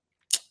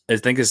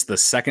think it's the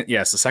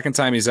second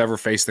time he's ever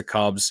faced the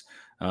Cubs.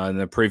 In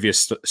the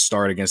previous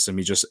start against him,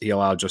 he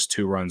allowed just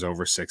 2 runs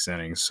over 6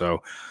 innings.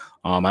 So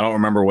I don't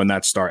remember when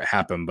that start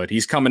happened, but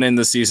he's coming in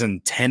this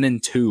season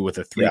 10-2 with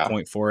a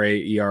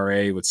 3.48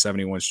 ERA with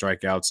 71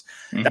 strikeouts.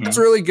 Mm-hmm. That's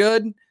really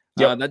good.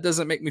 Yep. That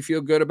doesn't make me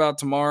feel good about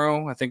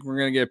tomorrow. I think we're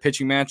going to get a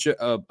pitching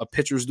matchup, a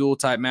pitcher's duel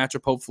type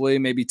matchup. Hopefully,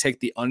 maybe take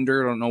the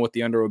under. I don't know what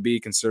the under would be,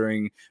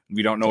 considering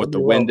we don't know what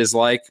the wind is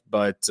like,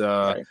 but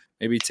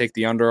maybe take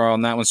the under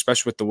on that one,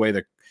 especially with the way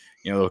the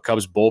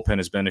Cubs bullpen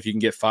has been. If you can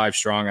get 5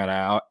 strong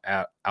out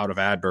of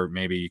Adbert,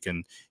 maybe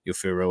you'll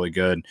feel really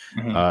good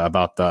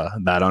about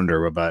that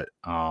under. But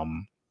what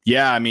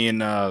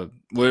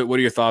are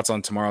your thoughts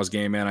on tomorrow's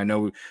game, man? I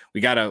know we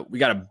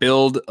gotta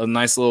build a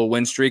nice little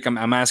win streak.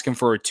 I'm asking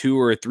for a 2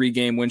 or a 3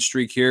 game win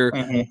streak here.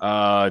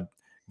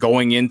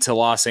 Going into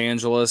Los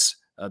Angeles,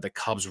 the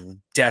Cubs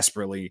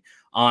desperately,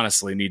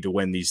 honestly, need to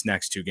win these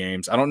next 2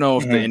 games. I don't know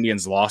if the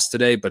Indians lost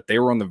today, but they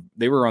were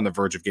on the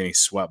verge of getting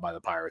swept by the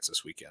Pirates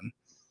this weekend.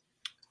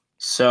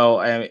 So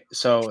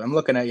I'm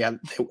looking at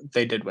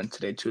they did win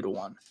today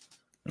 2-1.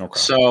 Okay.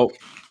 So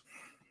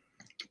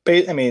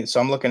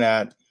I'm looking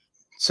at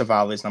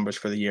Civale's numbers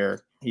for the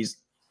year. He's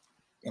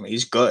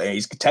good.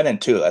 He's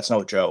 10-2. That's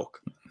no joke.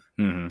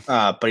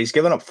 But he's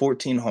given up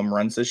 14 home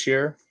runs this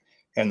year,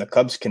 and the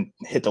Cubs can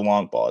hit the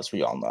long ball, as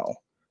we all know.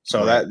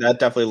 So that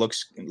definitely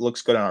looks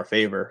good in our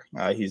favor.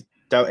 He's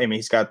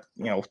got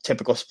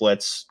typical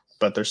splits,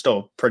 but they're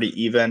still pretty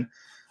even.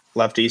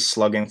 Lefties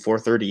slugging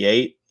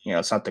 438.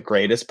 It's not the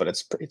greatest, but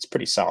it's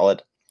pretty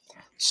solid.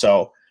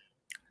 So,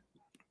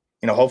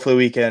 hopefully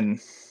we can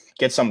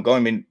get something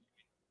going. I mean,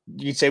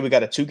 you'd say we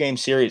got a 2-game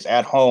series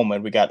at home,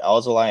 and we got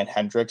Alzolay and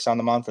Hendricks on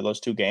the mound for those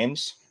 2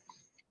 games.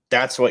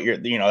 That's what you're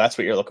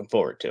looking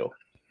forward to.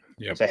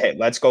 Yep. So, hey,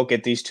 let's go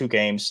get these 2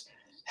 games,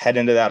 head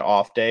into that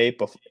off day,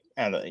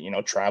 and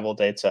travel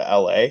day to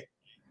LA.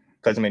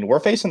 Because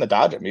we're facing the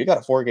Dodgers. You got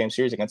a 4-game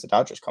series against the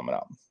Dodgers coming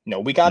up.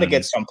 We got to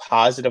get some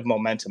positive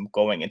momentum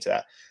going into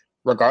that.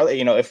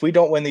 Regardless, if we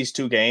don't win these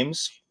 2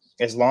 games,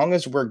 as long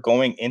as we're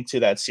going into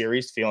that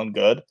series feeling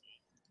good,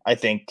 I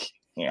think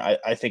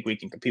I think we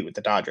can compete with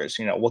the Dodgers.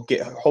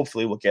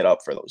 Hopefully we'll get up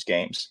for those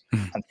games.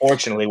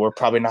 Unfortunately, we're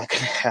not going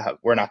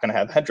to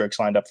have Hendricks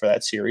lined up for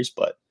that series,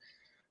 but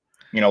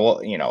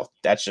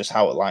that's just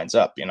how it lines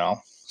up.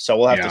 So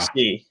we'll have to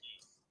see.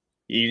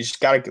 We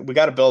got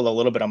to build a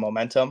little bit of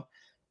momentum.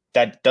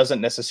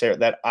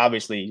 That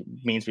obviously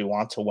means we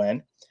want to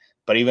win.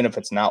 But even if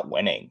it's not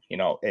winning,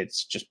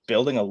 it's just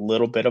building a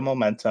little bit of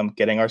momentum,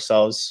 getting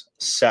ourselves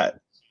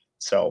set.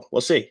 So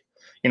we'll see.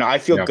 I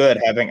feel good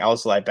having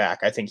Alzolay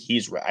back. I think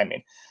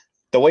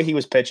the way he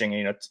was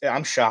pitching,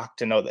 I'm shocked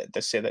to know that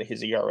they say that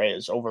his ERA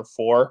is over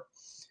 4.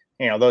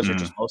 Those are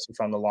just mostly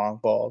from the long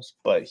balls.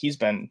 But he's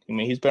been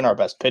our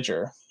best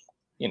pitcher,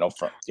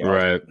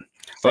 right.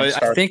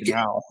 But I think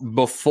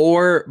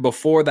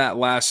before that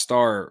last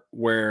start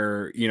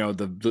where,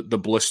 the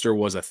blister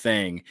was a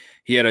thing,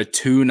 he had a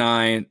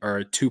 2.9 or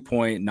a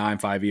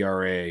 2.95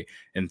 ERA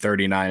in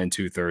 39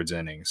 2/3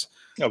 innings.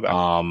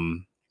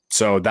 Okay.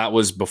 So that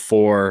was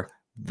before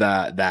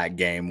that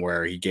game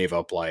where he gave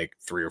up like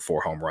 3 or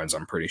 4 home runs,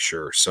 I'm pretty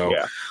sure. So,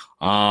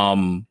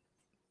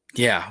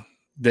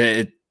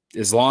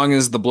 as long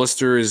as the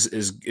blister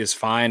is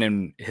fine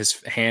and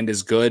his hand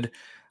is good,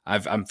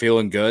 I'm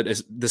feeling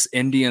good. This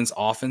Indians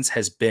offense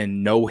has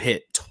been no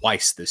hit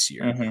twice this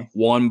year.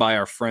 One by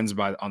our friends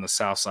on the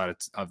south side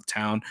of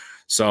town.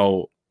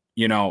 So,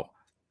 the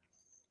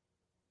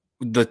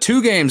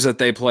 2 games that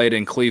they played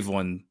in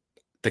Cleveland,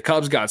 the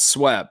Cubs got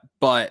swept,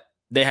 but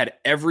they had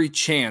every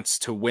chance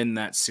to win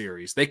that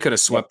series. They could have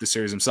swept the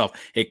series themselves.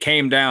 It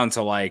came down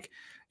to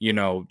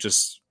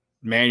just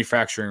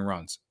manufacturing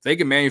runs. If they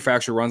can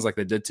manufacture runs like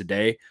they did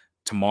today,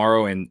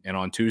 tomorrow, and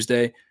on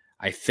Tuesday,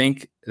 I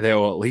think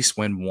they'll at least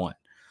win 1.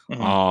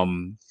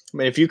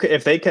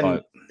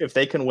 If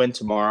they can win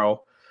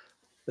tomorrow,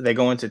 they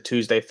go into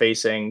Tuesday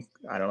facing,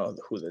 I don't know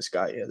who this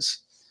guy is.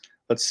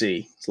 Let's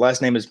see. His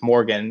last name is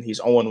Morgan. He's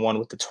 0-1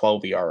 with the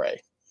 12 ERA.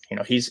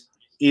 He's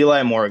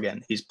Eli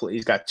Morgan. He's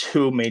got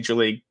 2 major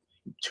league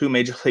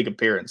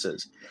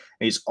appearances.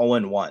 And he's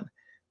 0-1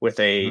 with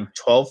a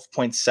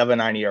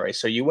 12.79 ERA.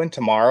 So you win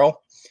tomorrow,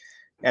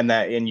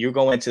 and you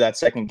go into that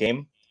second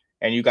game,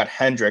 and you got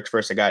Hendricks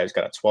versus a guy who's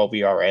got a 12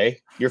 ERA,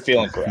 you're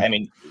feeling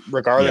great.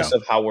 Regardless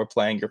of how we're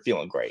playing, you're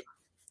feeling great.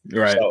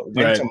 Right. So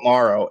win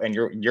tomorrow, and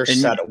you're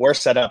set. We're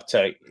set up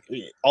to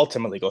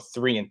ultimately go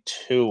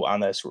 3-2 on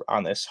this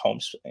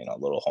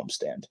little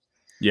homestand.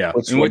 Yeah,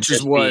 which and would which is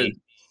just what,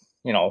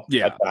 be, a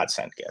yeah,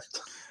 godsend gift.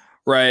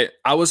 right.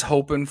 I was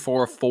hoping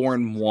for a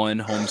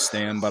 4-1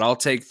 homestand, but I'll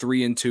take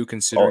 3-2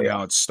 considering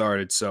how it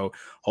started. So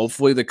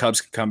hopefully the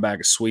Cubs can come back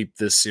and sweep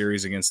this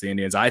series against the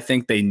Indians. I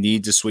think they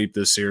need to sweep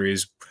this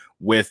series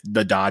with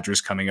the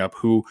Dodgers coming up,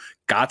 who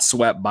got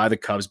swept by the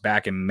Cubs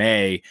back in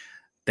May.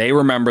 They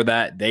remember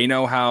that. They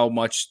know how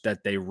much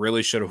that they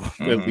really should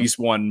have at least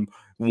won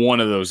one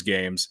of those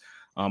games.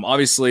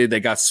 Obviously, they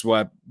got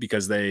swept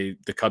because the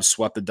Cubs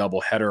swept the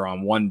doubleheader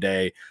on one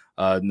day.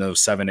 No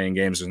 7-inning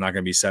games. There's not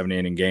going to be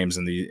 7-inning games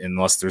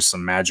unless there's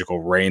some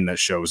magical rain that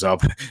shows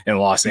up in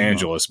Los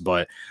Angeles.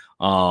 But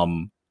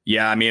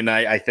yeah, I mean,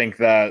 I think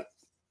that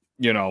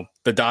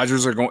the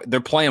Dodgers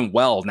they're playing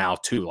well now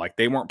too. Like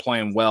they weren't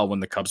playing well when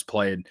the Cubs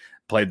played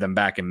them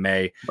back in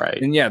May.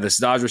 Right. And yeah, this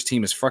Dodgers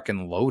team is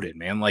fucking loaded,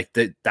 man. Like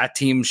that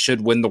team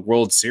should win the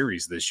World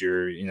Series this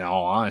year,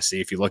 all honesty,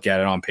 if you look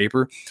at it on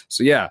paper.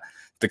 So yeah,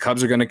 the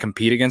Cubs are going to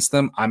compete against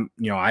them. I'm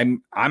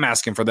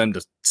asking for them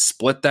to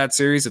split that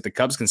series. If the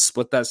Cubs can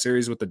split that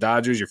series with the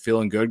Dodgers, you're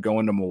feeling good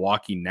going to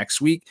Milwaukee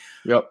next week.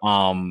 Yep.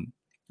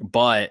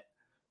 But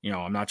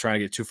I'm not trying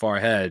to get too far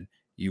ahead.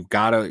 You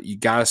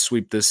gotta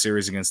sweep this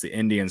series against the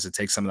Indians to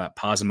take some of that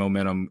positive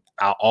momentum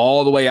out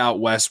all the way out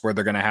west, where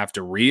they're going to have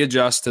to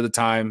readjust to the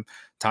time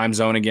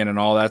zone again and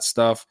all that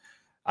stuff.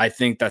 I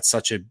think that's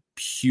such a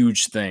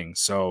huge thing.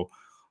 So,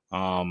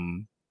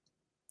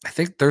 I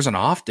think there's an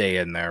off day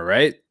in there,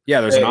 right?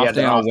 Yeah, there's an off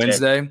day on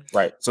Wednesday,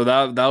 right? So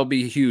that'll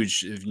be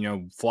huge. If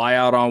fly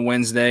out on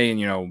Wednesday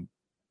and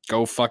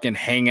go fucking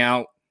hang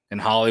out in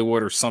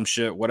Hollywood or some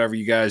shit, whatever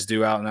you guys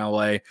do out in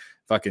LA.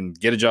 Fucking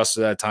get adjusted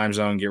to that time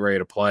zone, get ready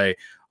to play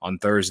on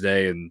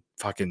Thursday, and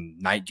fucking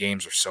night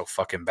games are so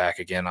fucking back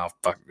again.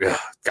 God,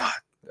 I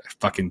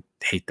fucking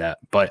hate that.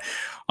 But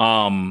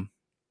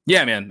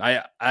yeah, man,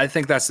 I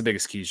think that's the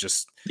biggest key is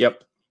just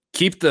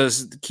keep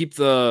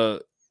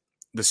the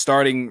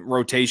starting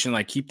rotation,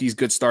 like keep these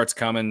good starts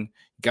coming.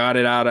 Got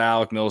it out of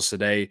Alec Mills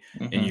today,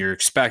 and you're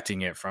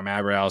expecting it from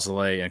Adbert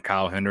Alzolay and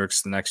Kyle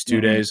Hendricks the next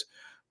 2 days.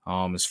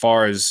 As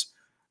far as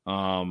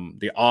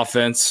the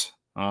offense,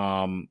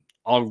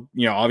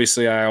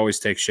 obviously I always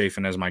take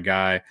Chafin as my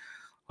guy.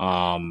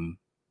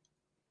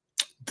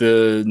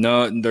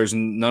 There's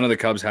none of the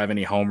Cubs have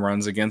any home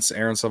runs against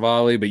Aaron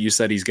Savali, but you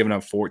said he's given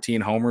up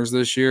 14 homers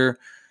this year.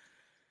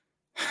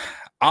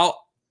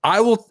 I'll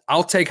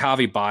take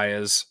Javi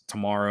Baez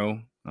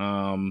tomorrow.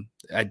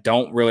 I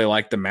don't really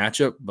like the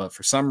matchup, but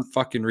for some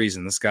fucking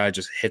reason, this guy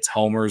just hits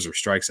homers or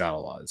strikes out a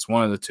lot. It's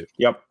one of the two.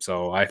 Yep.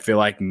 So I feel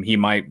like he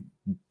might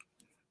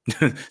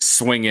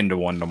swing into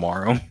one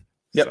tomorrow.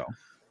 Yep. So.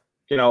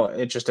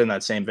 It's just in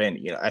that same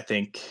vein. I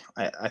think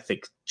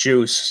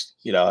Juice,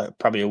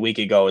 probably a week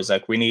ago is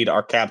like, we need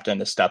our captain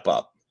to step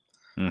up.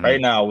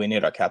 Right now, we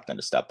need our captain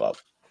to step up.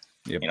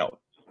 Yep.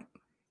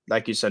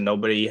 Like you said,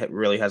 nobody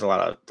really has a lot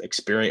of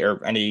experience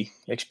or any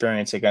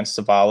experience against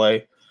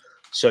Savale.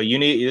 So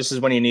this is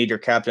when you need your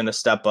captain to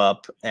step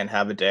up and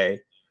have a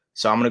day.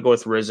 So I'm going to go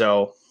with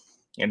Rizzo.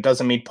 It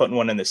doesn't mean putting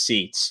one in the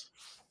seats,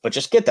 but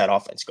just get that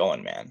offense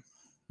going, man.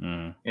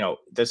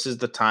 This is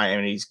the time,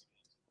 and he's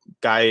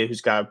guy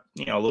who's got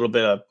a little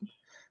bit of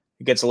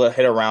gets a little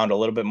hit around a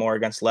little bit more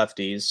against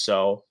lefties.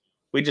 So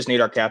we just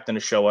need our captain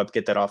to show up,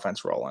 get that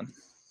offense rolling.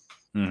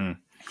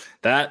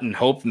 That and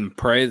hope and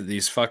pray that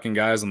these fucking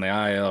guys on the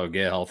IL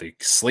get healthy.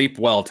 Sleep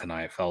well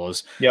tonight,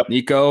 fellas. Yep.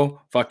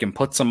 Nico, fucking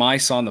put some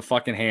ice on the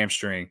fucking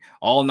hamstring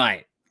all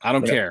night. I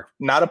don't care.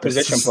 Not a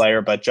position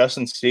player, but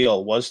Justin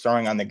Steele was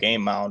throwing on the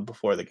game mound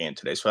before the game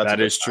today. So that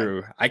is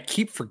true. I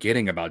keep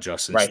forgetting about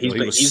Justin Steele.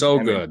 He was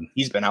good.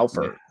 He's been out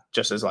for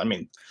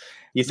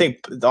you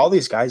think all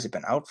these guys have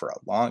been out for a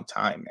long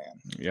time, man.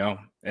 Yeah.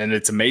 And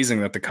it's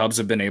amazing that the Cubs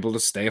have been able to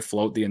stay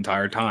afloat the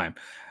entire time.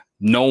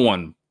 No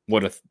one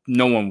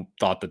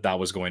thought that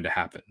was going to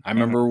happen. I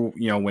remember,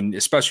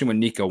 especially when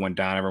Nico went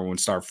down, everyone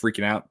started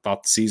freaking out,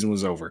 thought the season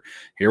was over.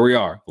 Here we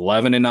are,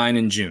 11-9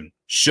 in June.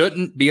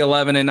 Shouldn't be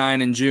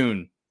 11-9 in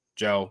June,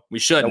 Joe. We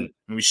shouldn't.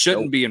 Nope. We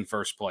shouldn't be in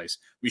first place.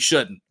 We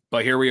shouldn't.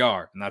 But here we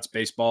are, and that's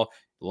baseball.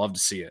 Love to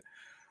see it.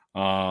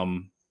 All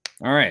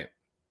right.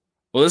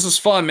 Well, this was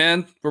fun,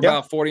 man. We're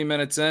about 40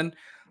 minutes in.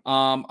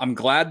 I'm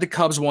glad the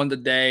Cubs won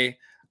today.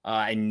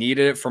 I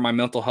needed it for my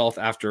mental health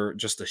after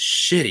just a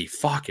shitty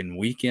fucking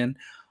weekend.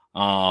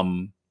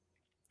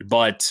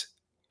 But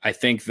I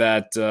think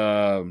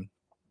that,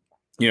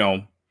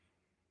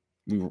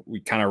 we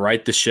kind of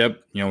right the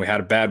ship. We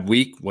had a bad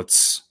week.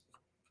 Let's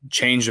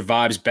change the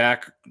vibes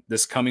back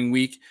this coming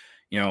week.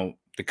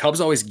 The Cubs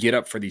always get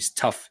up for these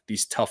tough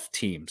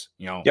teams,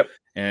 Yep.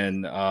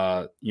 And,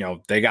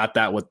 they got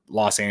that with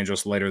Los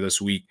Angeles later this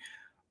week,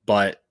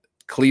 but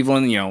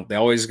Cleveland, they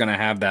always going to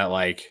have that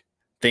like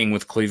thing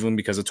with Cleveland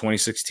because of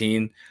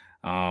 2016.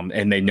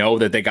 And they know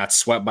that they got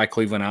swept by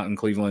Cleveland out in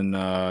Cleveland.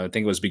 I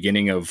think it was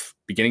beginning of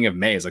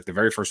May. It's like the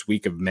very first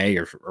week of May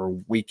or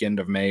weekend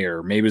of May,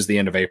 or maybe it was the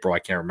end of April. I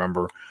can't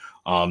remember.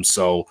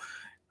 So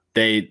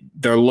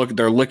they're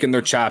licking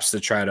their chops to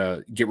try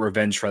to get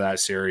revenge for that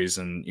series.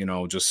 And,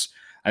 just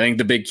I think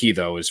the big key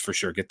though is for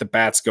sure get the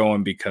bats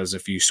going, because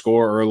if you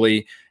score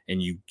early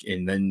and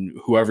then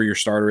whoever your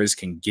starter is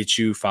can get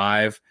you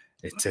 5,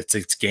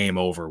 it's game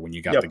over when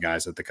you got the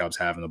guys that the Cubs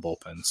have in the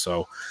bullpen.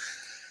 So,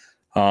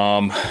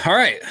 all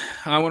right.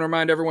 I want to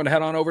remind everyone to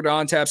head on over to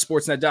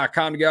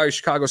ontapsportsnet.com to get all your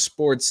Chicago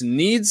sports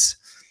needs.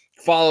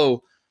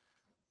 Follow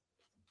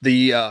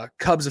the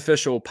Cubs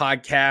official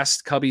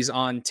podcast, Cubbies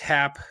on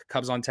Tap,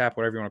 Cubs on Tap,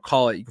 whatever you want to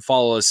call it. You can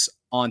follow us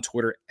on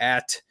Twitter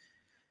at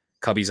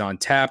Cubbies on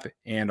Tap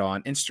and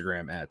on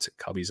Instagram at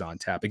Cubbies on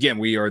Tap. Again,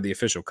 we are the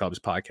official Cubs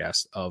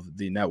podcast of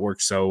the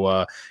network.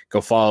 So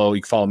go follow.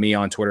 You can follow me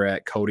on Twitter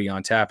at Cody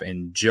on Tap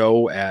and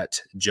Joe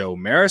at Joe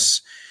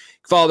Maris. You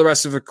can follow the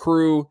rest of the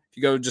crew. If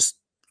you go just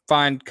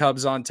find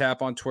Cubs on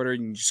Tap on Twitter, you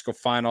can just go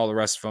find all the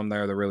rest of them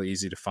there. They're really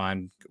easy to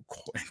find,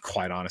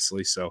 quite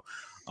honestly. So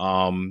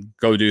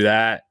go do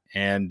that.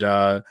 And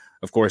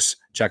of course,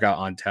 check out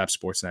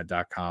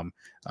ontapsportsnet.com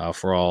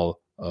for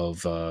all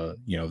of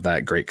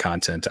that great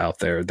content out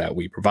there that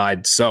we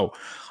provide. So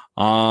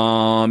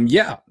I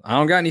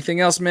don't got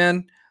anything else,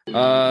 man.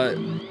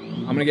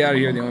 I'm gonna get out of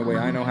here the only way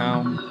I know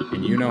how,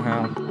 and you know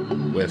how,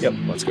 with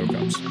Let's Go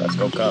Cubs. Let's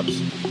go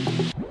Cubs.